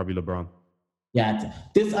probably LeBron. Yeah,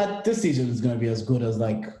 this season is going to be as good as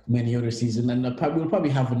like many other seasons, and we'll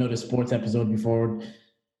probably have another sports episode before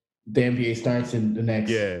the NBA starts in the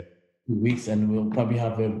next 2 weeks, and we'll probably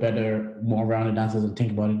have a better, more rounded answers and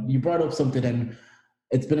think about it. You brought up something, and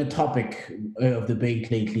it's been a topic of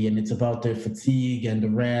debate lately, and it's about the fatigue and the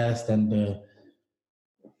rest and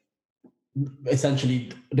essentially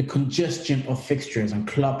the congestion of fixtures, and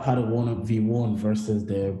Klopp had a 1v1 versus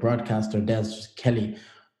the broadcaster Des Kelly.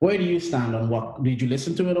 Where do you stand on what? Did you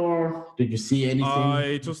listen to it or did you see anything?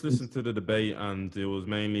 I just listened to the debate, and it was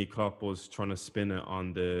mainly Klopp was trying to spin it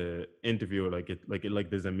on the interviewer, like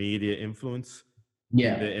there's a media influence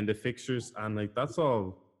in the fixtures, and like that's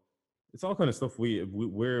all. It's all kind of stuff we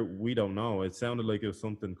don't know. It sounded like it was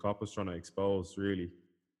something Klopp was trying to expose, really.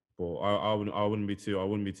 but I wouldn't be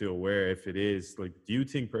too aware if it is. Like, do you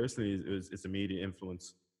think personally it's immediate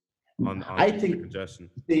influence on I the think congestion?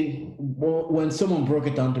 when someone broke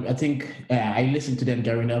it down to, I think I listened to them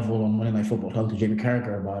Gary Neville on Monday Night Football talking to Jamie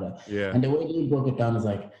Carragher about it, Yeah. and the way they broke it down is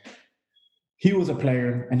like he was a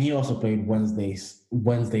player and he also played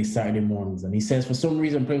Wednesday, Saturday mornings, and he says for some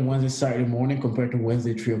reason playing Wednesday, Saturday morning compared to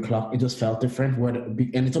Wednesday 3 o'clock, it just felt different.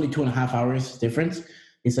 And it's only 2.5 hours difference.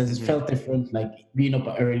 He says it Hmm. felt different, like being up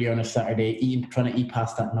earlier on a Saturday, trying to eat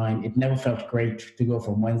past at 9. It never felt great to go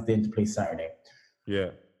from Wednesday to play Saturday.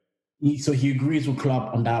 Yeah. So he agrees with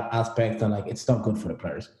Klopp on that aspect that like it's not good for the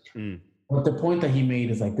players. Mm. But the point that he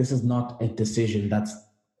made is like this is not a decision that's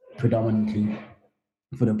predominantly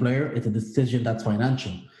for the player. It's a decision that's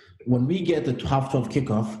financial. When we get the half 12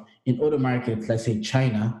 kickoff in other markets, let's say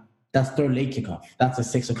China, that's their late kickoff. That's a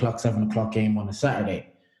 6 o'clock, 7 o'clock game on a Saturday.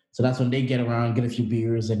 So that's when they get around, get a few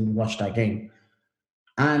beers, and watch that game.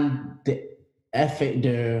 And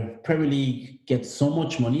the Premier League gets so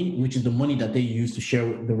much money, which is the money that they use to share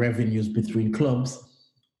the revenues between clubs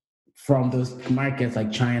from those markets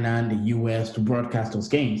like China and the US to broadcast those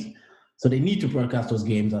games. So they need to broadcast those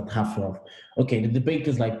games at half 12. Okay, the debate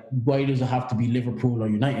is like, why does it have to be Liverpool or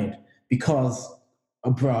United? Because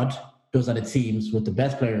abroad, those are the teams with the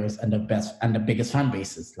best players and the biggest fan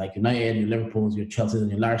bases, like United, your Liverpools, your Chelseas,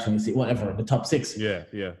 and your Arsenal, whatever, the top six. Yeah.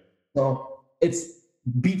 Yeah. So it's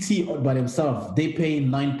BT by themselves. They pay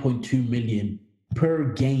 9.2 million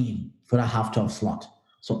per game for that half 12 slot.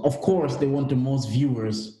 So of course they want the most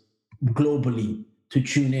viewers globally to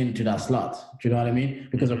tune in to that slot. Do you know what I mean?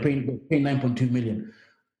 Because they're paying 9.2 million.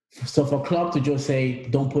 So for Klopp to just say,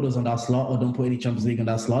 don't put us on that slot or don't put any Champions League on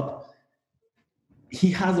that slot, he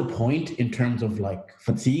has a point in terms of like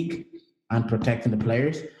fatigue and protecting the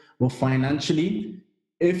players. But financially,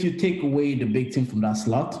 if you take away the big thing from that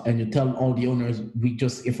slot and you tell all the owners,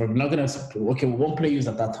 if we're not going to, okay, we won't play you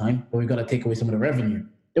at that time, but we got to take away some of the revenue.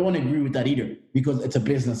 They won't agree with that either because it's a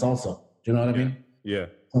business also. Do you know what I mean? Yeah.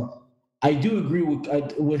 So I do agree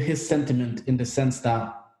with his sentiment in the sense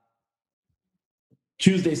that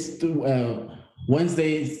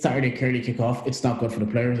Wednesday, Saturday, Curly kickoff. It's not good for the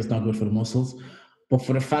players. It's not good for the muscles. But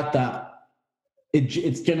for the fact that it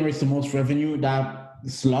generates the most revenue, that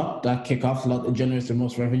kickoff slot, it generates the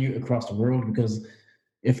most revenue across the world. Because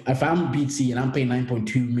if I'm BT and I'm paying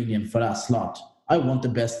 9.2 million for that slot, I want the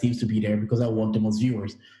best teams to be there because I want the most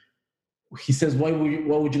viewers. He says, why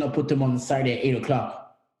would you not put them on Saturday at 8 o'clock?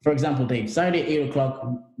 For example, Dave, Saturday 8 o'clock,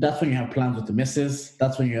 that's when you have plans with the missus.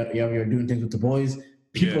 That's when you're doing things with the boys.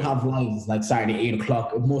 People have lives like Saturday 8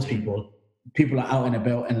 o'clock. Most people are out and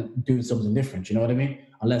about and doing something different. You know what I mean?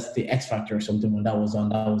 Unless the X Factor or something, when that was on,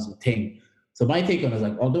 that was a thing. So my take on it is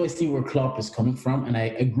like, although I see where Klopp is coming from, and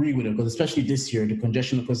I agree with it, because especially this year, the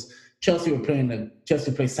congestion, because Chelsea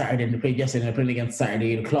played Saturday and they played yesterday and they played against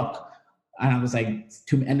Saturday 8 o'clock. And I was like,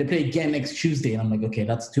 and they play again next Tuesday. And I'm like, okay,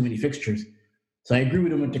 that's too many fixtures. So I agree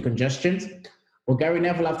with him with the congestions. But Gary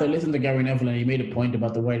Neville, after I listened to Gary Neville, and he made a point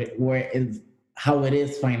about how it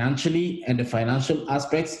is financially and the financial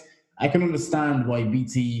aspects, I can understand why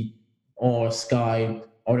BT or Sky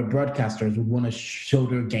or the broadcasters would want to show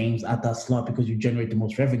their games at that slot because you generate the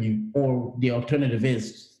most revenue. Or the alternative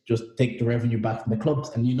is just take the revenue back from the clubs,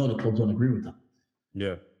 and the clubs don't agree with that.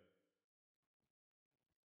 Yeah.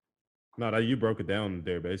 No, that you broke it down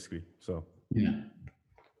there basically. So yeah.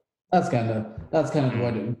 That's kind of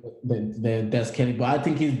what the Des Kelly, but I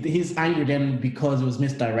think he's angry then because it was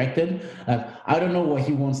misdirected. I don't know what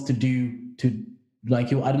he wants to do I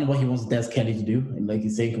don't know what he wants Des Kelly to do. And like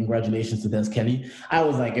he's saying, congratulations to Des Kelly. I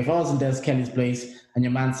was like, if I was in Des Kelly's place and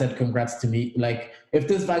your man said congrats to me, like if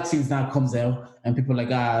this vaccine now comes out and people are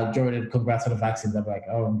like, Jordan, congrats for the vaccines, I'm like,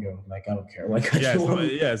 oh, like I don't care. Like,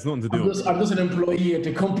 it's nothing to do. I'm just an employee at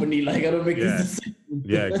the company. Like I don't make this decision.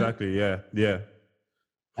 Yeah, exactly. Yeah.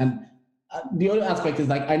 And the other aspect is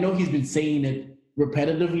like, I know he's been saying it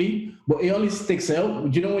repetitively, but it only sticks out.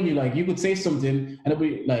 Do you know when you could say something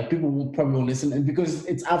and like people probably won't listen, and because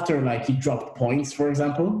it's after like he dropped points, for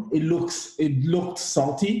example, it looked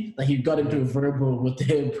salty that he got into a verbal with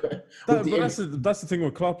him. But that's the thing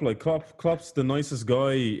with Klopp. Like Klopp's the nicest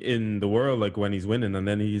guy in the world. Like when he's winning, and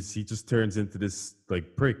then he just turns into this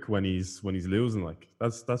like prick when he's losing. Like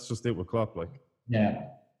that's just it with Klopp. Like yeah.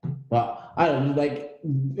 But I don't know, like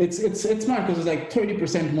it's smart because it's like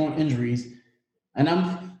 30% more injuries, and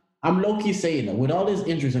I'm low-key saying that with all these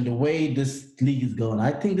injuries and the way this league is going, I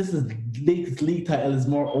think this league title is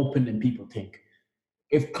more open than people think.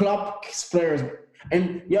 If Klopp's players,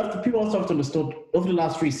 and people also have to understand over the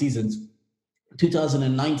last 3 seasons,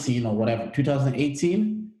 2019 or whatever,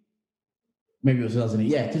 2018, maybe it was 2008.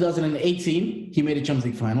 Yeah, 2018, he made a Champions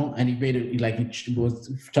League final, and he made it like he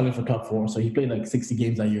was challenging for top four. So he played like 60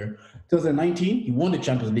 games that year. 2019, he won the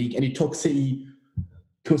Champions League, and he took City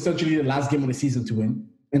to essentially the last game of the season to win.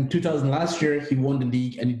 In 2000 last year, he won the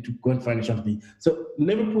league and he went to the Champions League. So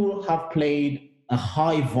Liverpool have played a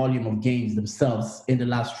high volume of games themselves in the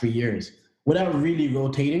last 3 years without really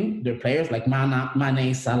rotating their players like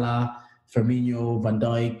Mane, Salah, Firmino, Van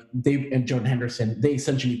Dijk, and Jordan Henderson. They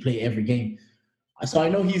essentially play every game. So I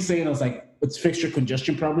know he's saying it's fixture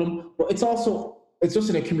congestion problem, but it's just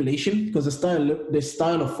an accumulation because the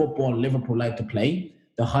style of football Liverpool like to play,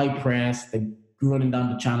 the high press, the running down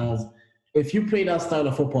the channels. If you play that style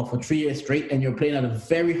of football for 3 years straight and you're playing at a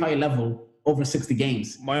very high level over 60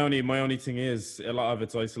 games. My only thing is a lot of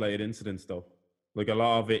it's isolated incidents though. Like a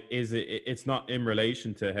lot of it is it's not in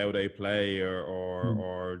relation to how they play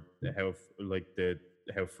or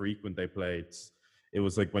how frequent they play. It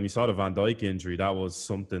was like when you saw the Van Dijk injury, that was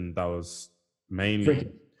something that was mainly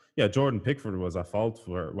Freaking. Yeah, Jordan Pickford was at fault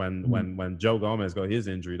for when Joe Gomez got his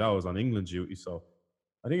injury. That was on England duty. So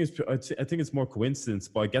I think it's more coincidence,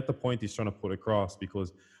 but I get the point he's trying to put across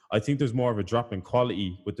because I think there's more of a drop in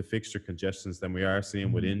quality with the fixture congestions than we are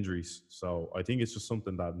seeing with injuries. So I think it's just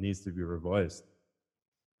something that needs to be revised.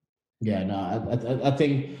 Yeah, no, I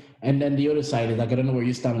think, and then the other side is like I don't know where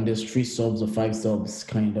you stand on this 3 subs or 5 subs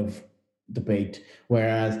kind of debate.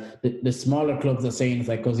 Whereas the smaller clubs are saying it's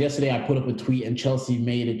like because yesterday I put up a tweet and Chelsea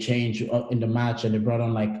made a change in the match and they brought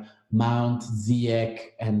on like Mount, Ziyech,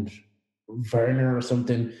 and Werner or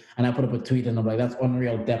something, and I put up a tweet and I'm like, that's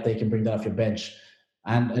unreal depth they can bring that off your bench.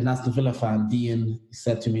 And that's the Villa fan. Dean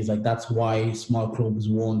said to me, he's like, that's why small clubs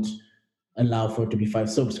won't allow for it to be 5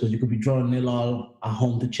 subs because you could be drawing 0-0 at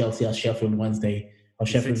home to Chelsea at Sheffield Wednesday or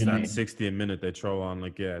Sheffield United. 60 a minute they throw on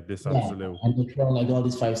this absolute. And they throw like all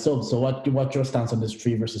these 5 subs. So what's your stance on this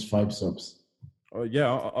 3 versus 5 subs?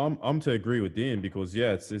 I'm to agree with Dean because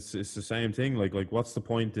it's the same thing. Like what's the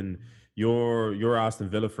point in you're Aston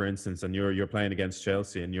Villa, for instance, and you're playing against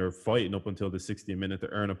Chelsea and you're fighting up until the 60th minute to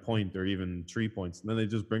earn a point or even 3 points, and then they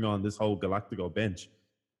just bring on this whole Galactico bench.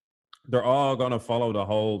 They're all gonna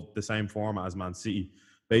follow the same format as Man City.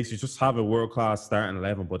 Basically, just have a world class starting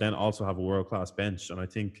 11, but then also have a world class bench, and I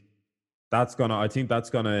think that's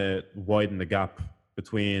gonna widen the gap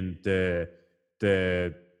between the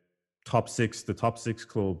top six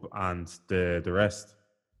club and the rest.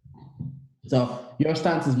 So your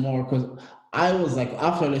stance is more because I was like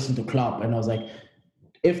after I listened to Klopp and I was like,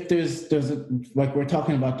 if there's like we're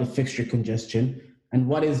talking about the fixture congestion and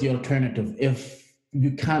what is the alternative if you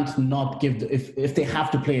can't not give if they have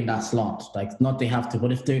to play in that slot, like not they have to,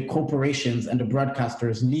 but if the corporations and the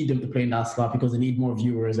broadcasters need them to play in that slot because they need more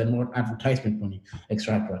viewers and more advertisement money,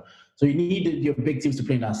 etc. So you need your big teams to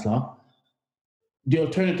play in that slot. The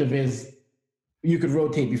alternative is you could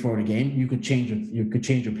rotate before the game. You could change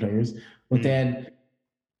your players, but then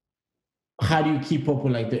how do you keep up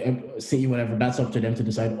with like the City, whatever? That's up to them to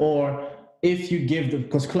decide. Or if you give them,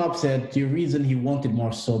 because Klopp said the reason he wanted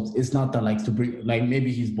more subs is not that like to bring, like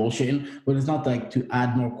maybe he's bullshitting, but it's not like to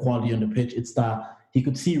add more quality on the pitch. It's that he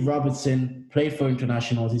could see Robertson play for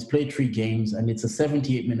internationals. He's played 3 games and it's a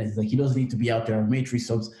 78 minutes. Like he doesn't need to be out there. I've made 3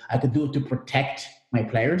 subs. I could do it to protect my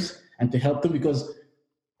players and to help them because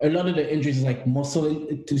a lot of the injuries is like muscle.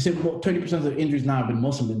 30% of the injuries now have been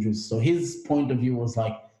muscle injuries. So his point of view was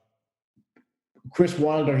like, Chris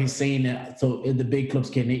Wilder, he's saying it, so the big clubs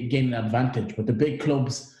can gain an advantage, but the big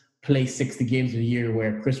clubs play 60 games a year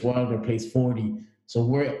where Chris Wilder plays 40. So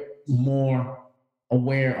we're more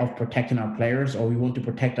aware of protecting our players, or we want to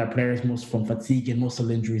protect our players most from fatigue and muscle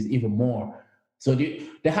injuries even more. So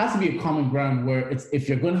there has to be a common ground where it's if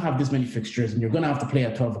you're going to have this many fixtures and you're going to have to play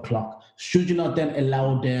at 12 o'clock, should you not then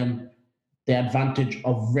allow them the advantage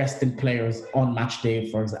of resting players on match day,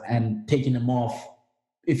 for example, and taking them off?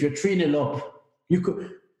 If you're 3-0 up, you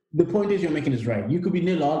could. The point is you're making is right. You could be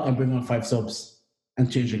 0-0 and bring on 5 subs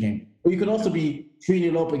and change the game. Or you could also be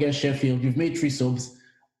 3-0 up against Sheffield. You've made 3 subs.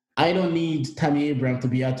 I don't need Tammy Abraham to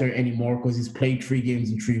be out there anymore because he's played 3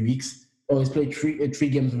 games in 3 weeks. Or he's played three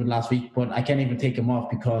games over the last week, but I can't even take him off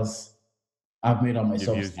because I've made all my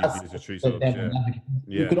subs.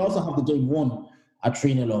 You could also have the game 1 at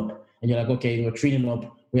 3-0 up. And you're like, okay, we're 3-0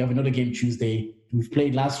 up. We have another game Tuesday. We've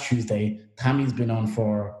played last Tuesday. Tammy's been on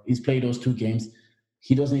he's played those 2 games.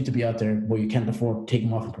 He doesn't need to be out there, but you can't afford to take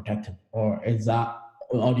him off and protect him. Or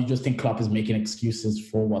do you just think Klopp is making excuses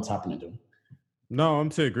for what's happening to him? No, I'm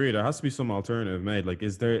to agree. There has to be some alternative made. Like,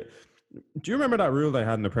 do you remember that rule they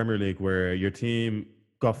had in the Premier League where your team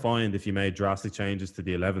got fined if you made drastic changes to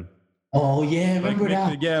the 11? Oh yeah, Like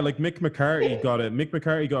remember that? Like Mick McCarthy got it. Mick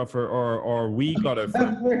McCarthy got it for, or we got it for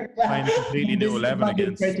Remember playing a that? completely When they new said 11 Man City tried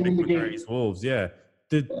against to win Mick the game. McCarthy's Wolves. Yeah.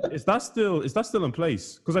 Is that still in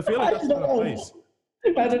place? Because I feel like I that's don't still in know. place. I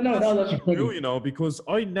I don't think know. that's That still was actually true, funny. because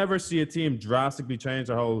I never see a team drastically change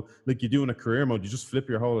their whole, like you do in a career mode, you just flip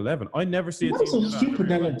your whole 11. I never see a That's team so do that in stupid real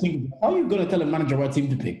that life. I think. How are you gonna tell a manager what team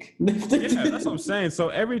to pick? Yeah, that's what I'm saying. So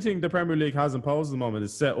everything the Premier League has imposed at the moment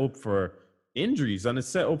is set up for injuries, and it's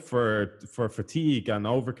set up for fatigue and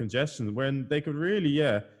over congestion, when they could really,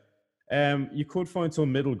 you could find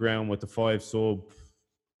some middle ground with the 5 sub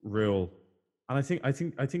rule. And I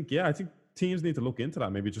think teams need to look into that,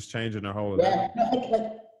 maybe just changing their whole 11. Yeah,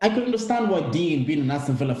 no, I could understand why Dean, being an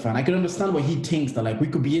Aston Villa fan, I could understand why he thinks that like we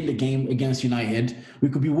could be in the game against United, we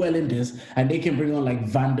could be well in this, and they can bring on like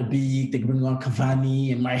Van de Beek, they can bring on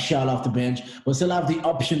Cavani and Martial off the bench, but still have the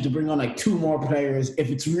option to bring on like 2 more players if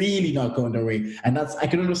it's really not going their way. And that's I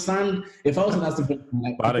can understand if I was an Aston Villa fan,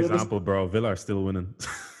 like, I Bad could example, bro. Villa are still winning.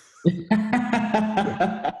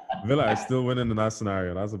 understand. Villa are still winning in that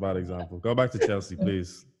scenario. That's a bad example. Go back to Chelsea,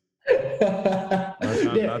 please. Yeah.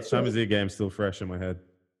 That Champions League game still fresh in my head.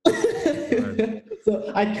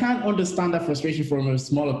 So I can't understand that frustration from a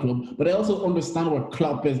smaller club, but I also understand what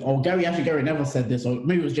Klopp is. Or Gary never said this, or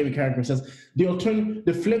maybe it was Jamie Carragher says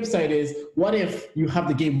the flip side is, what if you have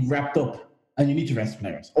the game wrapped up and you need to rest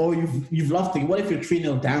players, or you've lost it? What if you're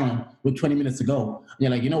 3-0 down with 20 minutes to go? And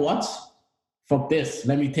you're like, you know what? Fuck this.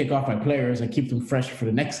 Let me take off my players and keep them fresh for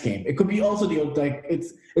the next game. It could be also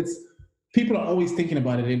it's people are always thinking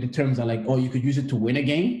about it in the terms of like, oh, you could use it to win a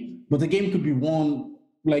game, but the game could be won.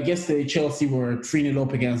 Like yesterday, Chelsea were 3-0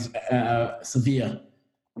 up against Sevilla.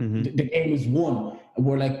 Mm-hmm. The game is won.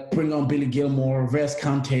 We're like, bring on Billy Gilmore, rest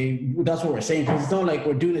Conte. That's what we're saying. Because it's not like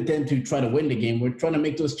we're doing it then to try to win the game. We're trying to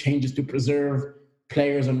make those changes to preserve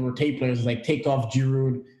players and rotate players, like take off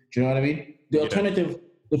Giroud. Do you know what I mean? The alternative,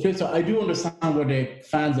 the flip side, I do understand where the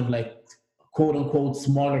fans of like quote unquote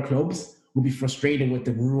smaller clubs will be frustrated with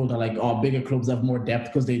the rule that like, oh, bigger clubs have more depth,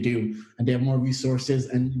 because they do, and they have more resources.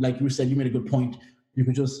 And like you said, you made a good point. You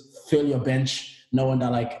could just fill your bench knowing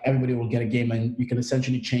that like everybody will get a game, and you can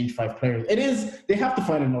essentially change 5 players. They have to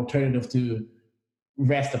find an alternative to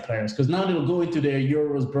rest the players, because now they'll go into their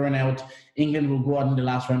Euros burnout. England will go out in the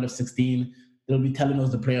last round of 16. They'll be telling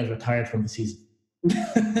us the players retired from the season.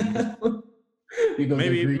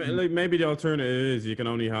 Maybe the alternative is you can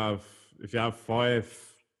only have, if you have 5.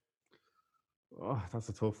 Oh, that's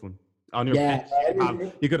a tough one. On your bench,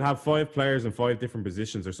 you could have 5 players in 5 different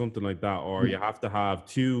positions or something like that, or you have to have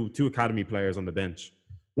two academy players on the bench.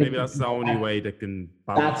 Maybe that's the only way that can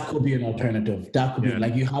balance. That could be an alternative. That could be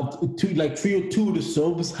like you have two, like 3 or 2 of the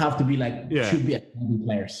subs have to be like should be academy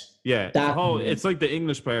players. Yeah, it's like the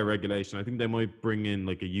English player regulation. I think they might bring in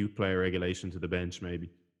like a youth player regulation to the bench, maybe.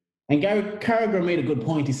 And Gary Carragher made a good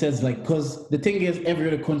point. He says like, because the thing is, every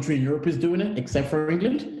other country in Europe is doing it except for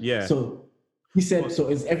England. Yeah. So he said, so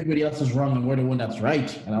is everybody else is wrong and we're the one that's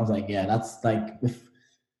right? And I was like, yeah, that's like,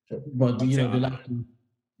 but you know,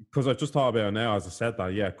 because I've just thought about it now as I said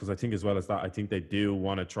that, because I think as well as that, I think they do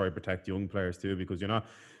want to try to protect young players too, because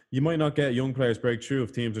you might not get young players break through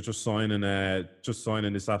if teams are just signing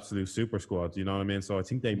this absolute super squad. You know what I mean? So I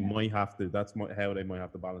think they might have to. That's how they might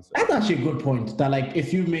have to balance it. That's actually a good point. That like,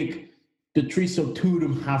 if you make the 3 sub 2 of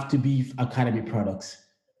them have to be academy products.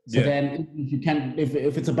 So then if you can,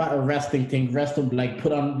 if it's about a resting thing, rest them, like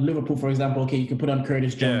put on Liverpool, for example. Okay, you can put on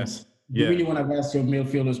Curtis Jones. You really want to rest your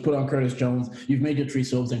midfielders, put on Curtis Jones. You've made your 3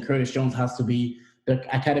 subs, and Curtis Jones has to be, the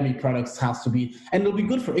academy products has to be, and it'll be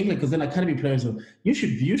good for England, because then academy players will, you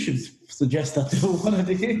should suggest that to one of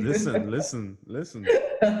the listen.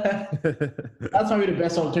 That's probably the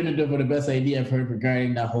best alternative or the best idea I've heard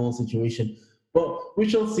regarding that whole situation. But we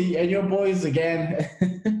shall see. And your boys again,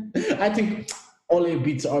 I think Ole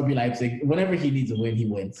beats RB Leipzig. Whenever he needs a win, he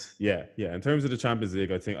wins. Yeah. In terms of the Champions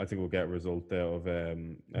League, I think we'll get a result out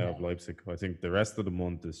of Leipzig. I think the rest of the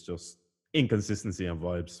month is just inconsistency and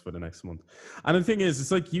vibes for the next month. And the thing is,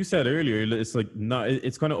 it's like you said earlier, it's like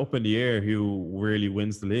it's kind of up in the air who really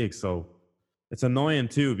wins the league. So it's annoying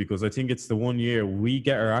too, because I think it's the one year we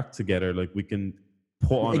get our act together, like we can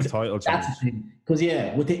put on a title challenge. That's the thing. Because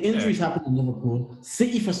with the injuries happening in Liverpool,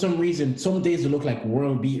 City for some reason, some days they look like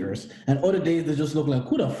world beaters, and other days they just look like,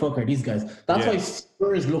 who the fuck are these guys? That's why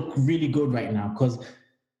Spurs look really good right now, because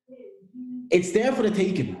it's there for the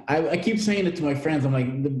taking. I keep saying it to my friends. I'm like,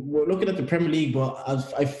 we're looking at the Premier League, but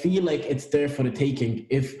I feel like it's there for the taking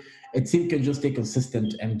if a team can just stay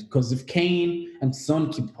consistent. And because if Kane and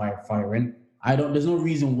Son keep firing, there's no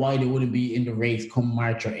reason why they wouldn't be in the race come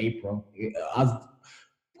March or April.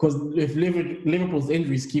 Because if Liverpool's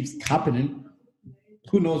injuries keeps happening,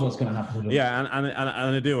 who knows what's going to happen to them. Yeah, and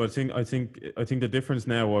I do. I think the difference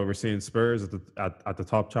now, while we're seeing Spurs at the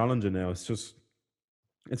top challenging now,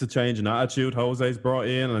 it's a change in attitude Jose's brought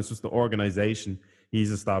in, and it's just the organization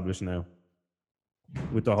he's established now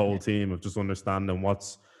with the whole team of just understanding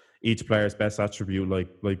what's each player's best attribute.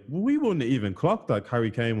 Like we wouldn't even clock that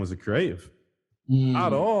Harry Kane was a creative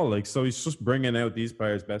at all. Like, so he's just bringing out these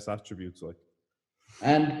players' best attributes. Like,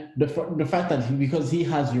 and the fact that because he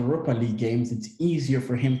has Europa League games, it's easier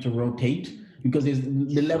for him to rotate because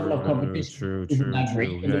the level of competition isn't that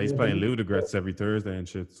great. Yeah, he's playing Ludogorets every Thursday and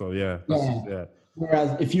shit. So yeah.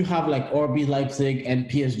 Whereas if you have like RB Leipzig and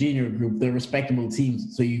PSG in your group, they're respectable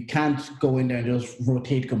teams, so you can't go in there and just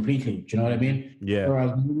rotate completely. Do you know what I mean? Yeah.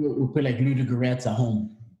 Whereas we play like Ludogorets at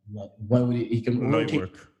home. Like, why would he can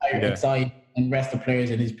rotate outside and rest the players,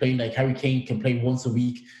 and he's playing like Harry Kane can play once a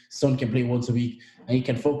week, Son can play once a week, and he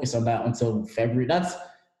can focus on that until February. That's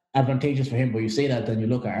advantageous for him. But you say that, then you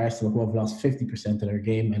look at Arsenal, who have lost 50% of their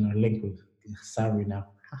game and are linked with Sarri now.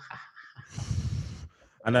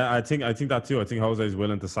 And I think that too. I think Jose is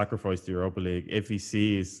willing to sacrifice the Europa League if he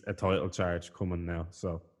sees a title charge coming now.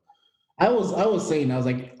 So I was saying, I was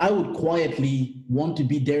like, I would quietly want to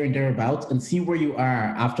be there and thereabouts and see where you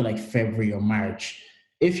are after like February or March.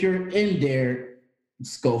 If you're in there,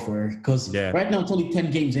 let's go for it. Because right now it's only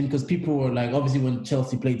 10 games in, because people were like, obviously when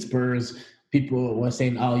Chelsea played Spurs, people were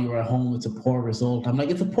saying, oh, you were at home, it's a poor result. I'm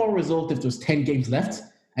like, it's a poor result if there's 10 games left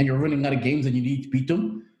and you're running out of games and you need to beat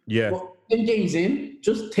them. Yeah. Well, 10 games in,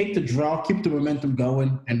 just take the draw, keep the momentum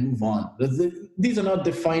going, and move on. These are not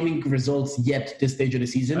defining results yet this stage of the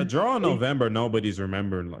season. A draw in November, nobody's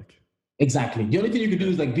remembering. Like, exactly. The only thing you could do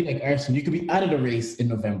is like be like Arsenal. You could be out of the race in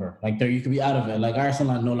November. Like there, you could be out of it. Like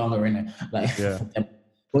Arsenal are no longer in it. Like,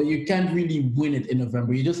 but you can't really win it in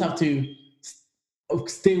November. You just have to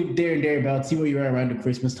stay there and thereabouts, see where you are around the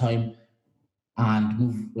Christmas time, and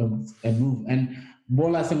move. And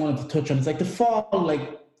one last thing I wanted to touch on is like the fall.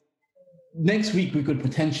 Like next week, we could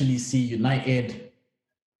potentially see United,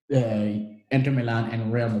 Inter Milan,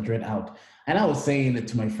 and Real Madrid out. And I was saying it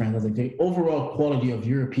to my friends. I was like, the overall quality of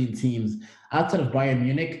European teams outside of Bayern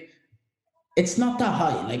Munich, it's not that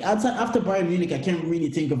high. Like after Bayern Munich, I can't really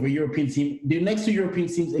think of a European team. The next two European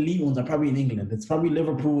teams, elite ones, are probably in England. It's probably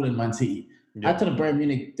Liverpool and Man City. Outside of Bayern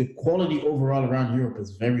Munich, the quality overall around Europe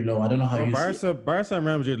is very low. I don't know how you see it. Barca and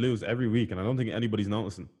Real Madrid lose every week, and I don't think anybody's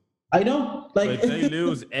noticing. I know. Like they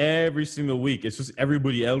lose every single week. It's just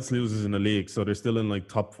everybody else loses in the league, so they're still in like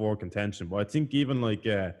top 4 contention. But I think even like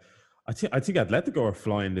I think Atletico are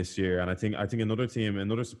flying this year, and I think another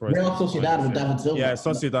surprise. Real Sociedad with David Silva. Yeah,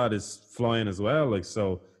 Sociedad is flying as well. Like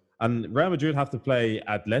so, and Real Madrid have to play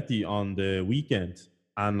Atleti on the weekend,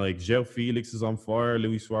 and like João Felix is on fire,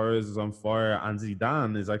 Luis Suarez is on fire, and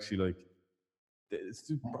Zidane is actually like,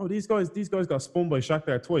 bro, these guys got spun by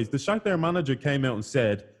Shakhtar twice. The Shakhtar manager came out and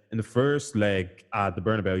said in the first leg at the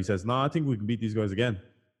Bernabeu, he says, "No, I think we can beat these guys again,"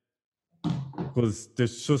 because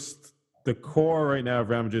there's just the core right now of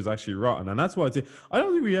Real Madrid is actually rotten, and that's why I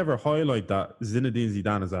don't think we ever highlight that Zinedine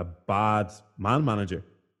Zidane is a bad man manager.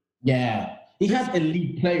 Yeah, he has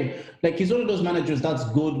elite players. Like he's one of those managers that's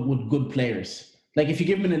good with good players. Like if you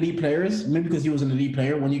give him an elite players, maybe because he was an elite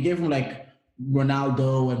player, when you gave him like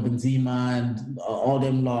Ronaldo and Benzema and all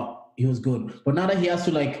them lot, he was good. But now that he has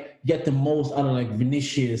to like get the most out of like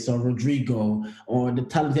Vinicius or Rodrigo or the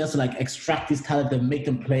talent, he has to like extract his talent and make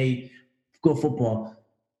them play good football.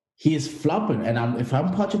 He is flopping, and if I'm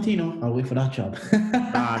Pochettino, I'll wait for that job. No.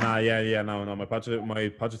 My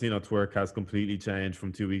Pochettino twerk has completely changed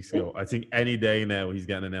from 2 weeks ago. I think any day now he's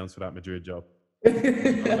getting announced for that Madrid job.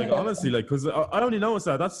 Like honestly, like because I only noticed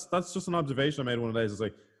that. That's just an observation I made one of the days. It's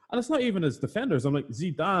like, and it's not even as defenders. I'm like,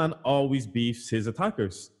 Zidane always beefs his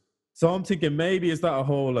attackers. So I'm thinking maybe is that a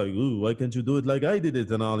whole like, ooh, why can't you do it like I did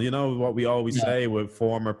it and all? You know what we always say with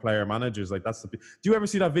former player managers. Like that's do you ever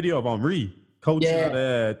see that video of Henry coaching?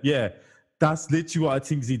 That's literally what I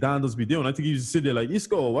think Zidane does be doing. I think he just sit there like,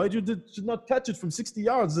 Isco, why did you not catch it from 60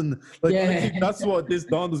 yards? And like, I think that's what this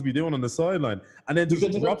Don does be doing on the sideline. And then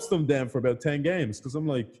just drops them down for about 10 games. Because I'm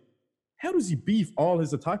like, how does he beef all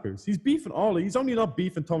his attackers? He's beefing he's only not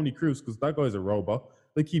beefing Toni Kroos because that guy's a robot.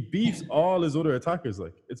 Like he beefs all his other attackers.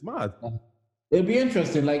 Like it's mad. It'll be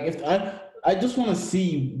interesting. Like if I just want to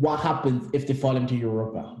see what happens if they fall into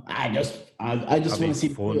Europa. I just want to see.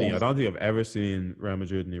 Funny. I don't think I've ever seen Real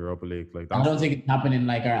Madrid in the Europa League. Like that. I don't think it happened in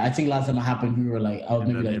like I think last time it happened we were like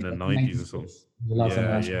maybe in the 90s or something.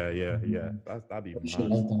 Yeah. That'd be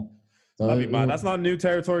mad. That'd be mad. That's not new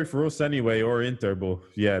territory for us anyway, or Inter. But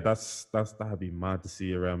yeah, that'd be mad to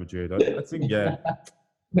see a Real Madrid. I think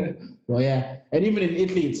Well, yeah, and even in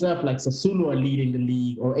Italy itself, like Sassuolo are leading the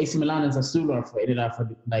league, or AC Milan and Sassuolo are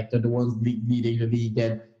like they're the ones leading the league.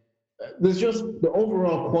 And there's just the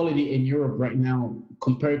overall quality in Europe right now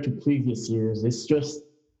compared to previous years. It's just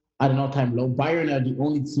at an all-time low. Bayern are the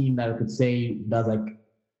only team that I could say that's like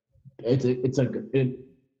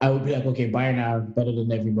I would be like, okay, Bayern are better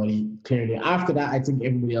than everybody clearly. After that, I think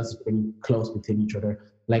everybody else is pretty close within each other.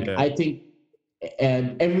 Like Yeah. I think,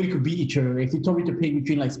 and everybody could beat each other. If you told me to pick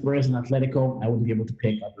between like Spurs and Atletico, I wouldn't be able to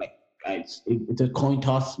pick. I'm like, it's a coin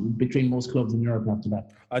toss between most clubs in Europe after that.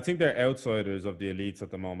 I think they're outsiders of the elites at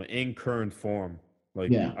the moment in current form. Like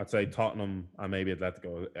Yeah, I'd say Tottenham and maybe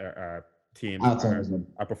Atletico are teams outsiders.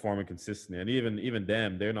 are performing consistently, and even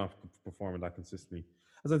them, they're not performing that consistently.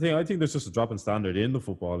 As I think there's just a drop in standard in the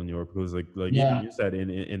football in Europe because like even Yeah, you said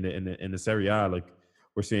in the Serie A, like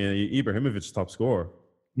we're seeing Ibrahimovic top scorer.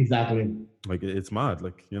 exactly. Like it's mad,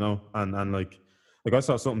 like and like I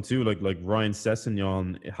saw something too, like Ryan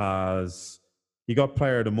Sessegnon he got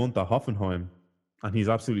player of the month at Hoffenheim, and he's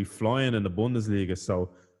absolutely flying in the Bundesliga. So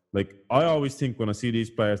like I always think when I see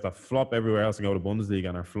these players that flop everywhere else and go to Bundesliga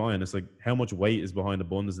and are flying, it's like how much weight is behind the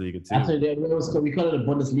Bundesliga too. We call it a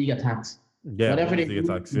Bundesliga tax. Yeah, Whatever they Bundesliga do,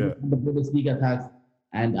 tax. Yeah, the Bundesliga tax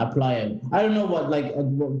and apply it. I don't know what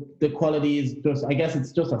the quality is. Just I guess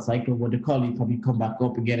it's just a cycle where the quality probably come back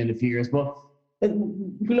up again in a few years. But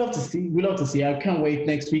we love to see. We love to see. I can't wait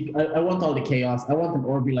next week. I want all the chaos. I want an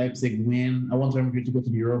RB Leipzig win. I want everybody to go to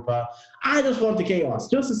the Europa. I just want the chaos,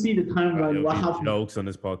 just to see the timeline. What happened? jokes on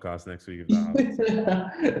this podcast next week if that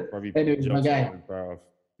happens. Probably Anyways, my guy.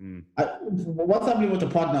 What's happening with the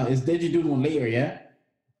pod now? Is Deji doing one later? Yeah.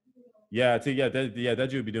 Yeah, I think that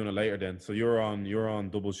you'll be doing it later then. So you're on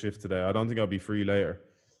double shift today. I don't think I'll be free later.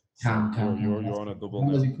 You're on a double. As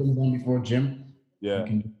long as he comes on before gym. Yeah.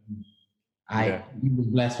 You were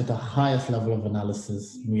blessed with the highest level of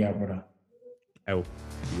analysis. We are, brother. Out.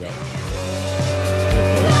 Yeah.